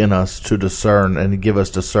Spirit in us to discern and to give us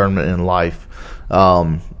discernment in life.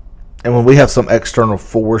 And when we have some external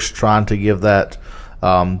force trying to give that,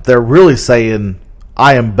 they're really saying,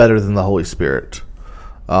 I am better than the Holy Spirit.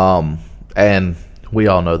 And we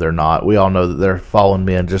all know they're not. We all know that they're fallen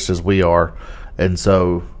men just as we are. And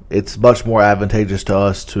so it's much more advantageous to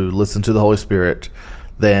us to listen to the Holy Spirit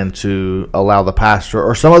than to allow the pastor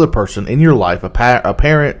or some other person in your life, a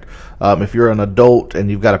parent, if you're an adult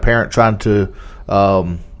and you've got a parent trying to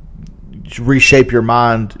reshape your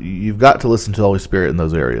mind, you've got to listen to the Holy Spirit in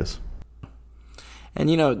those areas. And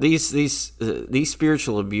these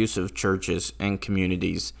spiritual abusive churches and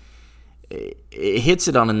communities, it hits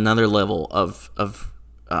it on another level of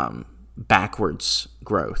backwards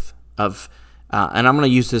growth of, and I'm going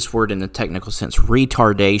to use this word in a technical sense,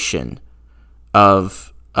 retardation of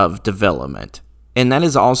development, and that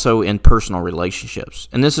is also in personal relationships.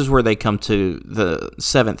 And this is where they come to the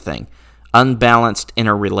seventh thing: unbalanced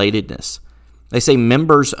interrelatedness. They say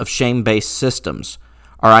members of shame-based systems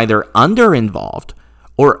are either under-involved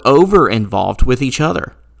or over-involved with each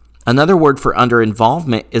other. Another word for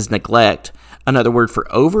under-involvement is neglect. Another word for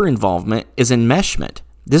over-involvement is enmeshment.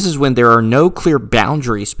 This is when there are no clear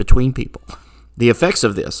boundaries between people. The effects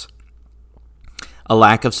of this: a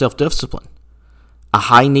lack of self-discipline, a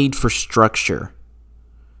high need for structure,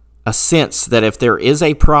 a sense that if there is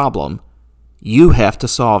a problem, you have to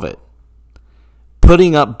solve it.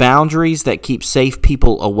 Putting up boundaries that keep safe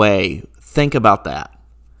people away. Think about that.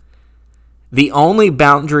 The only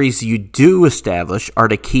boundaries you do establish are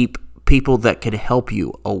to keep people that could help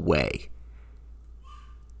you away.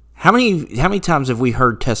 How many times have we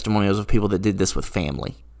heard testimonials of people that did this with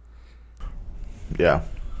family? Yeah.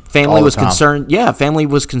 Family was concerned. Yeah, family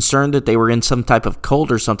was concerned that they were in some type of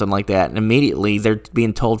cult or something like that, and immediately they're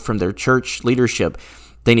being told from their church leadership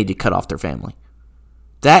they need to cut off their family.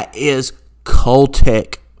 That is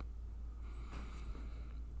cultic.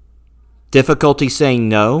 Difficulty saying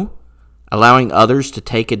no, allowing others to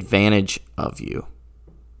take advantage of you.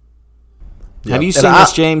 Yep. Have you seen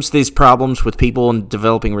this, James, these problems with people in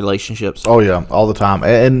developing relationships? Oh, yeah, all the time.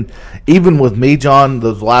 And even with me, John,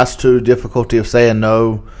 those last two, difficulty of saying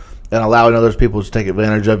no and allowing other people to take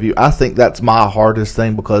advantage of you, I think that's my hardest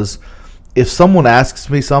thing, because if someone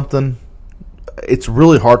asks me something, it's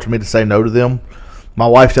really hard for me to say no to them. My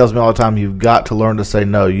wife tells me all the time, you've got to learn to say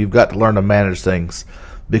no. You've got to learn to manage things,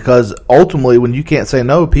 because ultimately when you can't say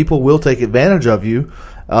no, people will take advantage of you.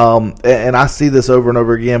 And I see this over and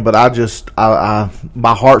over again, but I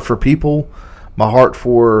my heart for people, my heart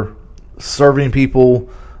for serving people,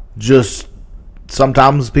 just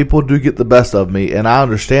sometimes people do get the best of me, and I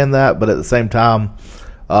understand that, but at the same time,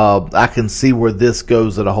 I can see where this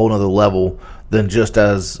goes at a whole nother level than just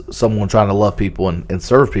as someone trying to love people and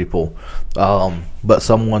serve people, but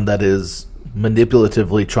someone that is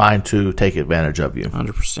manipulatively trying to take advantage of you.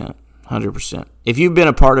 100%. 100%. If you've been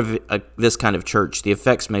a part of this kind of church, the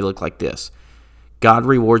effects may look like this. God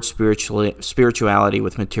rewards spirituality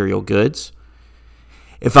with material goods.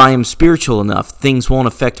 If I am spiritual enough, things won't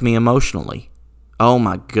affect me emotionally. Oh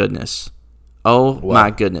my goodness. Oh wow.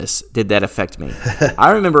 My goodness, did that affect me?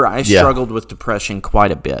 I remember I struggled with depression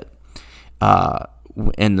quite a bit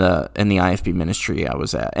in the IFB ministry I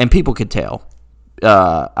was at. And people could tell.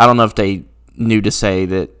 I don't know if they knew to say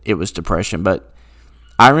that it was depression, but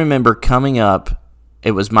I remember coming up,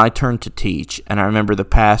 it was my turn to teach, and I remember the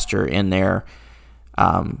pastor in there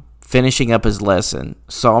finishing up his lesson,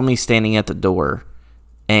 saw me standing at the door,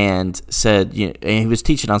 and said, and he was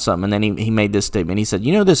teaching on something, and then he made this statement. He said,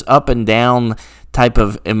 this up and down type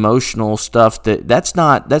of emotional stuff, that's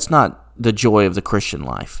not the joy of the Christian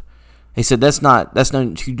life. He said, that's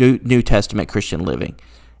no New Testament Christian living.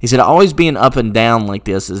 He said, always being up and down like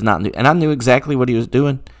this is not new. And I knew exactly what he was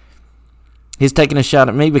doing. He's taking a shot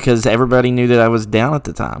at me because everybody knew that I was down at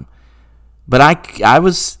the time. But I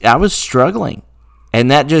was struggling. And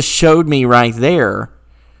that just showed me right there,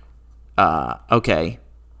 okay,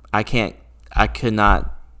 I could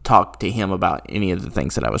not talk to him about any of the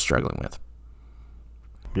things that I was struggling with.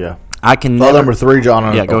 Yeah. I can Well, never... number 3,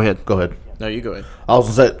 John. Yeah, go ahead. Go ahead. No, you go ahead. I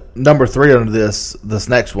was going to say, number 3 under this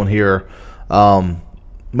next one here,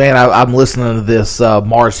 man, I'm listening to this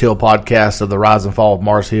Mars Hill podcast of the Rise and Fall of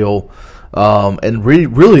Mars Hill, and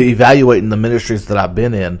really evaluating the ministries that I've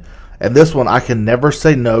been in. And this one, I can never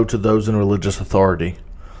say no to those in religious authority.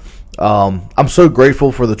 I'm so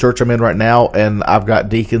grateful for the church I'm in right now, and I've got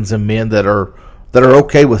deacons and men that are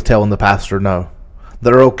okay with telling the pastor no.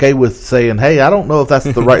 That are okay with saying, hey, I don't know if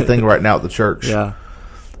that's the right thing right now at the church. Yeah.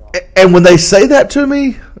 And when they say that to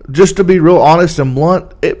me, just to be real honest and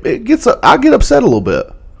blunt, I get upset a little bit.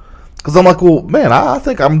 Because I'm like, well, man, I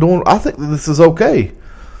think this is okay.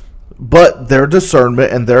 But their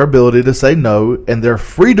discernment and their ability to say no and their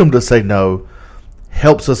freedom to say no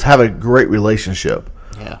helps us have a great relationship.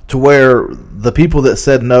 Yeah. To where the people that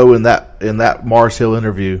said no in that Mars Hill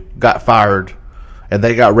interview got fired and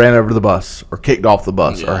they got ran over the bus or kicked off the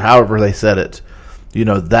bus or however they said it. You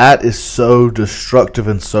know, that is so destructive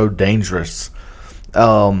and so dangerous.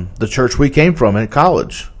 The church we came from in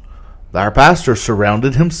college, our pastor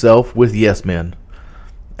surrounded himself with yes men.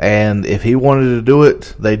 And if he wanted to do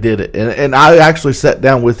it, they did it. And I actually sat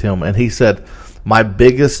down with him, and he said, my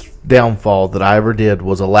biggest downfall that I ever did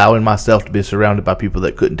was allowing myself to be surrounded by people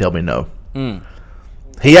that couldn't tell me no.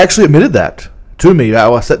 He actually admitted that to me.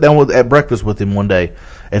 I sat down at breakfast with him one day,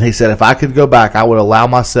 and he said, if I could go back, I would allow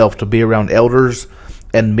myself to be around elders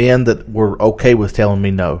and men that were okay with telling me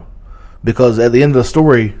no. Because at the end of the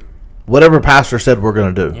story, whatever pastor said, we're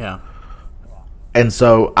going to do. Yeah. And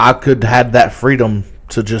so I could have that freedom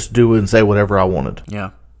to just do and say whatever I wanted. Yeah.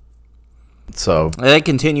 So They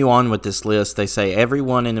continue on with this list. They say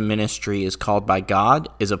everyone in the ministry is called by God,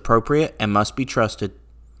 is appropriate, and must be trusted.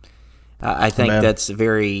 I think Amen. that's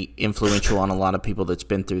very influential on a lot of people that's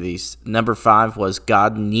been through these. Number 5 was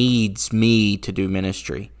God needs me to do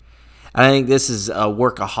ministry. I think this is a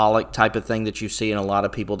workaholic type of thing that you see in a lot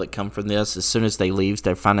of people that come from this. As soon as they leave,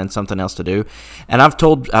 they're finding something else to do. And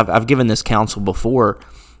I've given this counsel before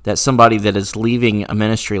that somebody that is leaving a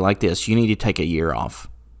ministry like this, you need to take a year off.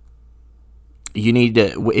 You need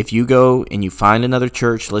to, if you go and you find another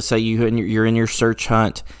church, let's say you're in your search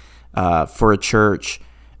hunt for a church,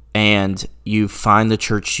 and you find the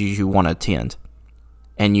church you want to attend,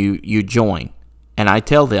 and you join. And I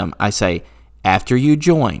tell them, I say, after you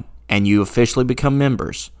join and you officially become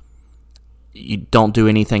members, you don't do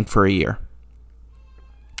anything for a year.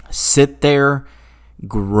 Sit there,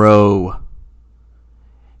 grow,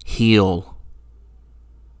 heal.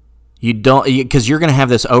 You don't, because you're going to have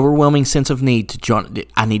this overwhelming sense of need to join.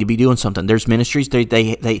 I need to be doing something. There's ministries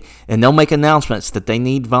they and they'll make announcements that they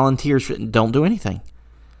need volunteers. Don't do anything.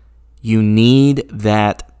 You need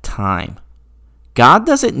that time. God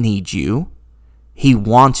doesn't need you. He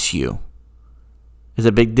wants you. There's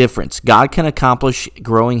a big difference. God can accomplish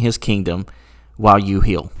growing His kingdom while you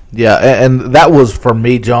heal. yeah, and that was for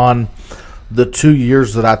me, John. The 2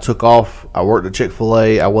 years that I took off, I worked at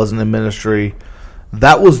Chick-fil-A. I wasn't in ministry.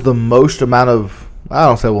 That was the most amount of, I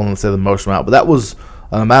don't want to say the most amount, but that was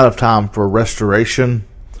an amount of time for restoration,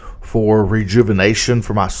 for rejuvenation,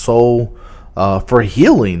 for my soul, for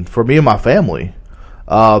healing, for me and my family,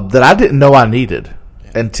 that I didn't know I needed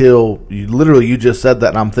until you just said that,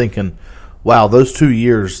 and I'm thinking, wow, those 2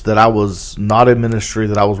 years that I was not in ministry,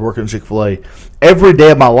 that I was working at Chick-fil-A, every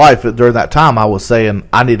day of my life during that time I was saying,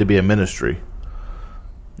 I need to be in ministry.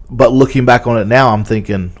 But looking back on it now, I'm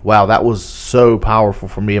thinking, wow, that was so powerful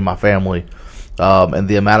for me and my family, and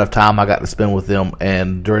the amount of time I got to spend with them.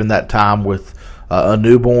 And during that time with a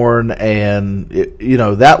newborn, and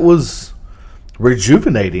that was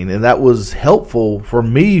rejuvenating, and that was helpful for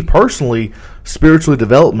me personally, spiritually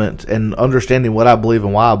development, and understanding what I believe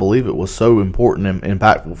and why I believe it was so important and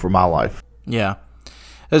impactful for my life. Yeah.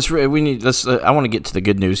 I want to get to the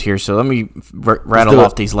good news here, so let me rattle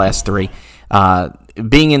off these last 3.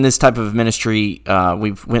 Being in this type of ministry,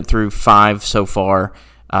 we've went through 5 so far.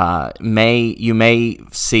 You may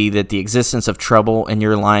see that the existence of trouble in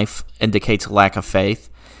your life indicates a lack of faith.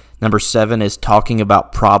 Number 7 is talking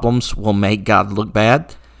about problems will make God look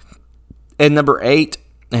bad. And number 8,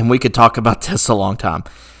 and we could talk about this a long time,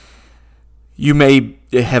 you may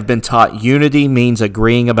have been taught unity means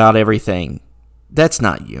agreeing about everything. That's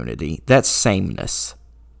not unity. That's sameness.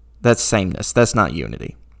 That's not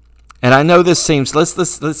unity. And I know this seems let's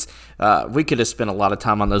we could have spent a lot of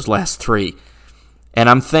time on those last three. And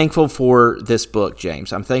I'm thankful for this book,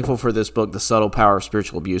 James. I'm thankful for this book, The Subtle Power of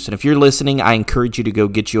Spiritual Abuse. And if you're listening, I encourage you to go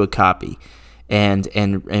get you a copy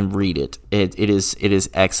and read it. It is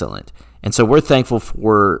excellent. And so we're thankful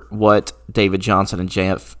for what David Johnson and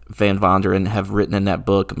Jeff Van Vonderen have written in that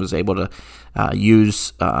book, and was able to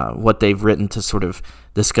use what they've written to sort of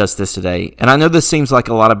discuss this today. And I know this seems like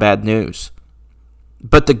a lot of bad news,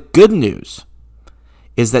 but the good news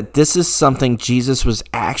is that this is something Jesus was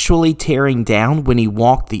actually tearing down when he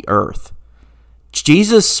walked the earth.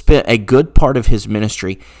 Jesus spent a good part of his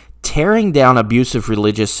ministry tearing down abusive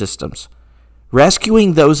religious systems,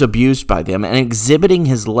 rescuing those abused by them, and exhibiting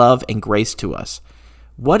his love and grace to us.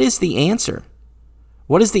 What is the answer?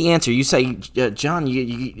 What is the answer? You say, John,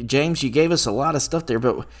 James, you gave us a lot of stuff there,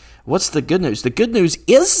 but what's the good news? The good news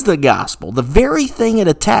is the gospel. The very thing it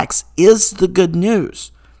attacks is the good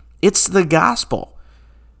news. It's the gospel.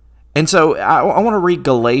 And so I want to read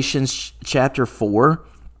Galatians chapter 4,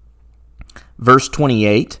 verse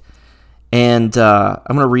 28. And I'm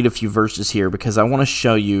going to read a few verses here because I want to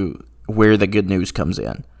show you where the good news comes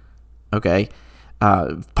in. Okay?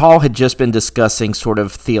 Paul had just been discussing sort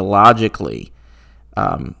of theologically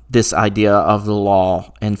this idea of the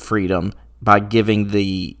law and freedom by giving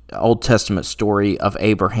the Old Testament story of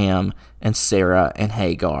Abraham and Sarah and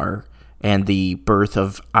Hagar and the birth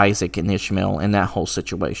of Isaac and Ishmael and that whole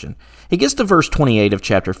situation. He gets to verse 28 of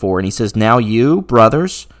chapter 4, and he says, "Now you,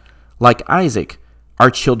 brothers, like Isaac,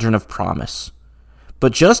 are children of promise.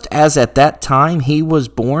 But just as at that time he was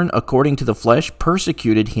born according to the flesh,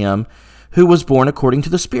 persecuted him who was born according to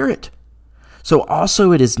the Spirit. So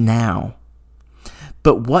also it is now.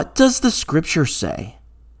 But what does the Scripture say?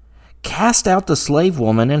 Cast out the slave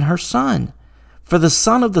woman and her son. For the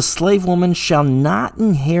son of the slave woman shall not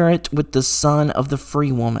inherit with the son of the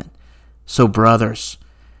free woman. So, brothers,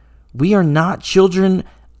 we are not children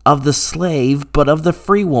of the slave, but of the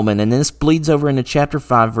free woman." And this bleeds over into chapter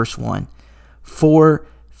 5, verse 1. "For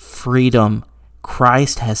freedom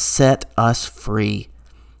Christ has set us free.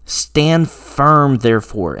 Stand firm,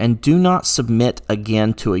 therefore, and do not submit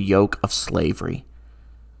again to a yoke of slavery."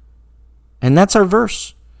 And that's our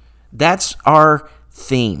verse. That's our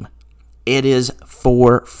theme. It is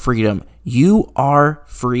for freedom. You are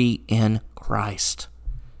free in Christ.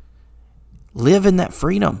 Live in that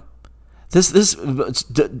freedom.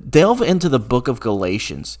 Delve into the book of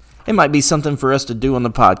Galatians. It might be something for us to do on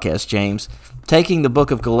the podcast, James. Taking the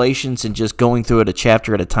book of Galatians and just going through it a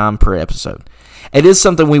chapter at a time per episode. It is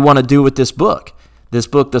something we want to do with this book. This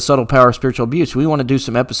book, The Subtle Power of Spiritual Abuse. We want to do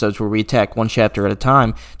some episodes where we attack one chapter at a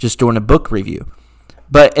time just during a book review.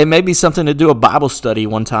 But it may be something to do a Bible study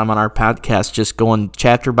one time on our podcast, just going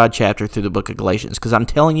chapter by chapter through the book of Galatians. Because I'm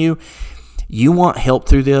telling you, you want help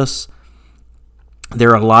through this, there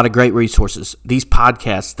are a lot of great resources. These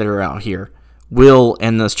podcasts that are out here, Will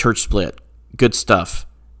and this Church Split, good stuff.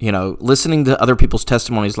 You know, listening to other people's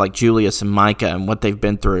testimonies like Julius and Micah and what they've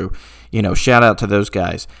been through, you know, shout out to those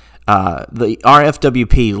guys. The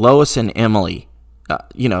RFWP, Lois and Emily,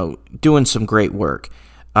 you know, doing some great work.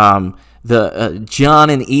 The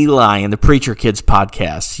John and Eli and the Preacher Kids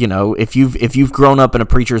podcast. You know, if you've grown up in a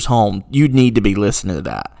preacher's home, you need to be listening to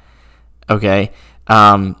that. Okay,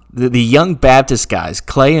 the Young Baptist guys,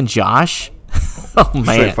 Clay and Josh. Oh man,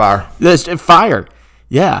 straight fire. That's fire.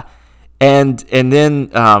 Yeah, and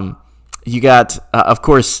then you got of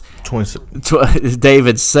course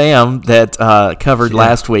David Sam that covered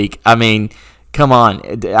last week. I mean, come on,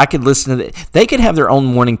 I could listen to that. They could have their own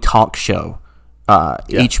morning talk show.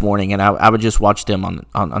 Each morning, and I would just watch them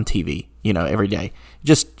on TV, you know, every day.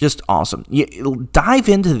 Just awesome. You dive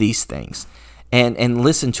into these things and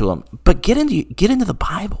listen to them, but get into the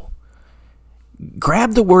Bible.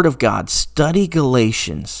 Grab the Word of God. Study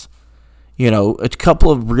Galatians. You know, a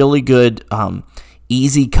couple of really good,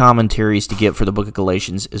 easy commentaries to get for the Book of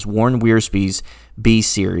Galatians is Warren Wiersbe's B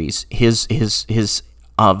series. His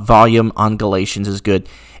volume on Galatians is good.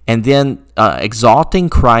 And then Exalting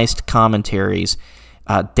Christ commentaries,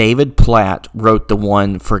 David Platt wrote the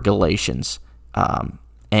one for Galatians.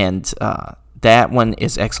 And that one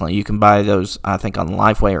is excellent. You can buy those, I think, on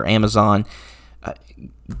Lifeway or Amazon.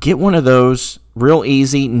 Get one of those, real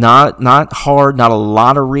easy, not hard, not a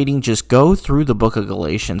lot of reading. Just go through the book of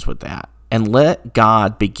Galatians with that. And let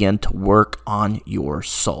God begin to work on your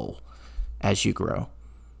soul as you grow.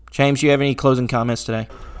 James, you have any closing comments today?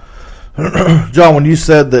 John, when you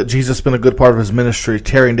said that Jesus spent a good part of his ministry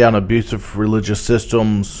tearing down abusive religious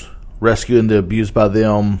systems, rescuing the abused by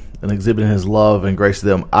them, and exhibiting his love and grace to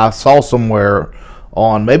them, I saw somewhere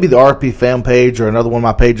on maybe the RFP fan page or another one of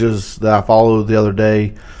my pages that I followed the other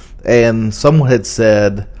day and someone had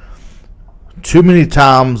said, too many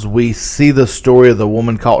times we see the story of the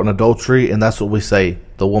woman caught in adultery, and that's what we say,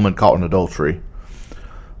 the woman caught in adultery.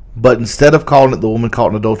 But instead of calling it the woman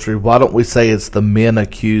caught in adultery, why don't we say it's the men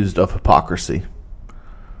accused of hypocrisy?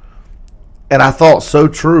 And I thought, so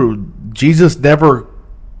true. Jesus never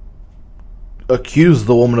accused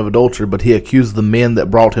the woman of adultery, but he accused the men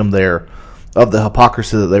that brought him there of the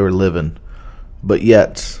hypocrisy that they were living. But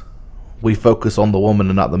yet, we focus on the woman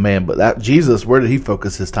and not the man. But that Jesus, where did he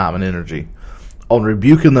focus his time and energy? On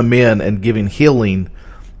rebuking the men and giving healing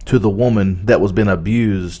to the woman that was being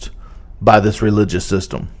abused by this religious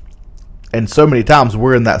system. And so many times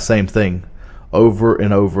we're in that same thing over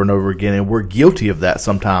and over and over again, and we're guilty of that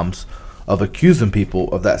sometimes, of accusing people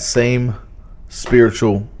of that same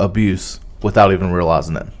spiritual abuse without even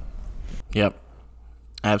realizing it. Yep,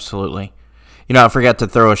 absolutely. You know, I forgot to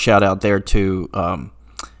throw a shout out there to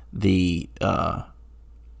the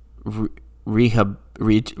religiosos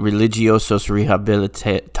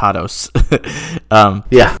rehabilitados.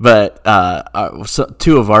 Yeah. But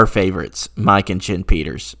two of our favorites, Mike and Jen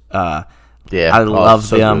Peters. Yeah, I love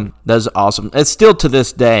so them. good. That's awesome. It's still to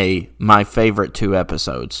this day my favorite 2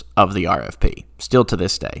 episodes of the RFP. Still to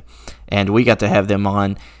this day. And we got to have them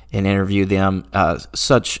on and interview them.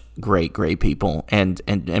 Such great people. And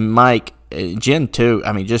Mike, Jen too,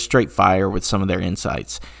 I mean, just straight fire with some of their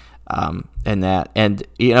insights. And that. And,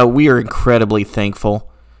 you know, we are incredibly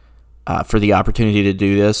thankful for the opportunity to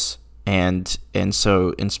do this. And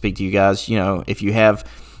speak to you guys. You know, if you have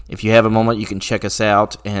a moment, you can check us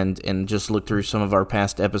out and just look through some of our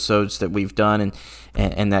past episodes that we've done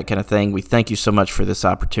and that kind of thing. We thank you so much for this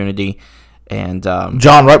opportunity. And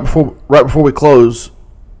John, right before we close,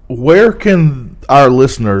 where can our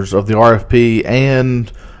listeners of the RFP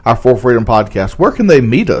and our For Freedom podcast, where can they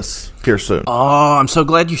meet us here soon? Oh, I'm so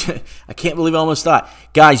glad I can't believe I almost thought.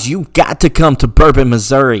 Guys, you got to come to Bourbon,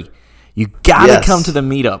 Missouri. You got to come to the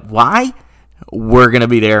meetup. Why? We're going to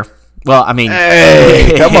be there. Well, I mean,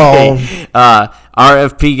 hey, come on.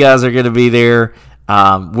 RFP guys are going to be there.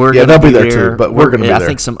 We're going to be there too, but we're going to be there. I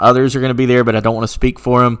think some others are going to be there, but I don't want to speak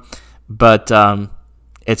for them. But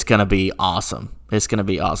it's going to be awesome. It's going to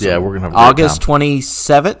be awesome. Yeah, we're going to have August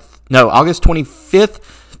 27th. No, August 25th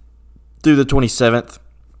through the 27th.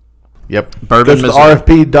 Yep. Bourbon, go to the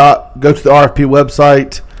RFP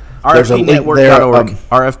website. RFPnetwork.org.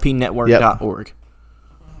 RFPnetwork.org. Yep.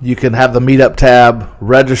 You can have the meetup tab,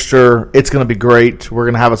 register. It's going to be great. We're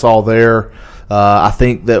going to have us all there. I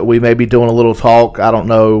think that we may be doing a little talk. I don't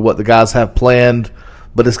know what the guys have planned,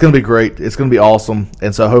 but it's going to be great. It's going to be awesome.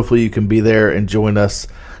 And so hopefully you can be there and join us.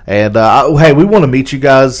 And, hey, we want to meet you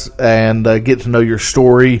guys and get to know your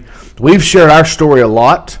story. We've shared our story a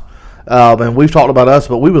lot, and we've talked about us,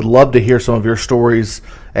 but we would love to hear some of your stories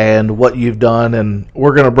and what you've done. And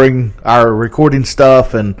we're going to bring our recording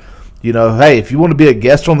stuff and, you know, hey, if you want to be a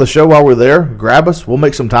guest on the show while we're there, grab us. We'll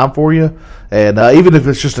make some time for you. And even if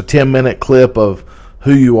it's just a 10-minute clip of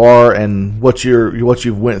who you are and what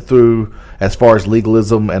you've went through as far as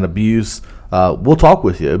legalism and abuse, we'll talk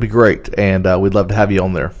with you. It'd be great, and we'd love to have you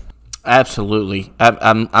on there. Absolutely,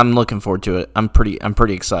 I'm looking forward to it. I'm pretty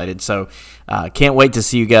excited. So, can't wait to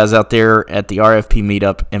see you guys out there at the RFP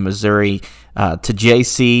meetup in Missouri. To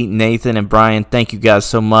JC, Nathan, and Brian, thank you guys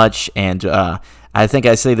so much. And I think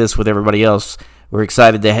I say this with everybody else. We're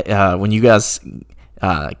excited to when you guys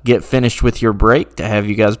get finished with your break to have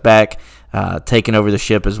you guys back taking over the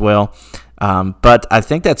ship as well. But I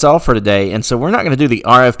think that's all for today. And so we're not going to do the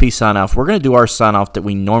RFP sign-off. We're going to do our sign-off that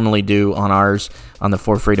we normally do on ours on the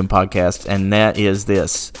For Freedom podcast, and that is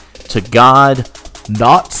this. To God,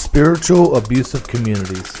 not spiritual abusive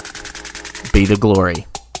communities, be the glory.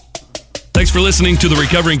 Thanks for listening to the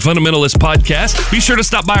Recovering Fundamentalist podcast. Be sure to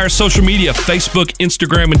stop by our social media, Facebook,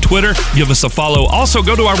 Instagram, and Twitter. Give us a follow. Also,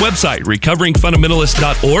 go to our website,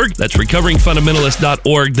 recoveringfundamentalist.org. That's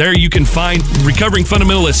recoveringfundamentalist.org. There you can find Recovering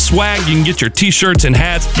Fundamentalist swag. You can get your t-shirts and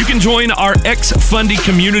hats. You can join our ex-Fundy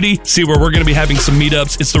community, see where we're going to be having some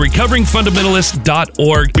meetups. It's the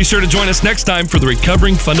recoveringfundamentalist.org. Be sure to join us next time for the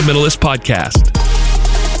Recovering Fundamentalist podcast.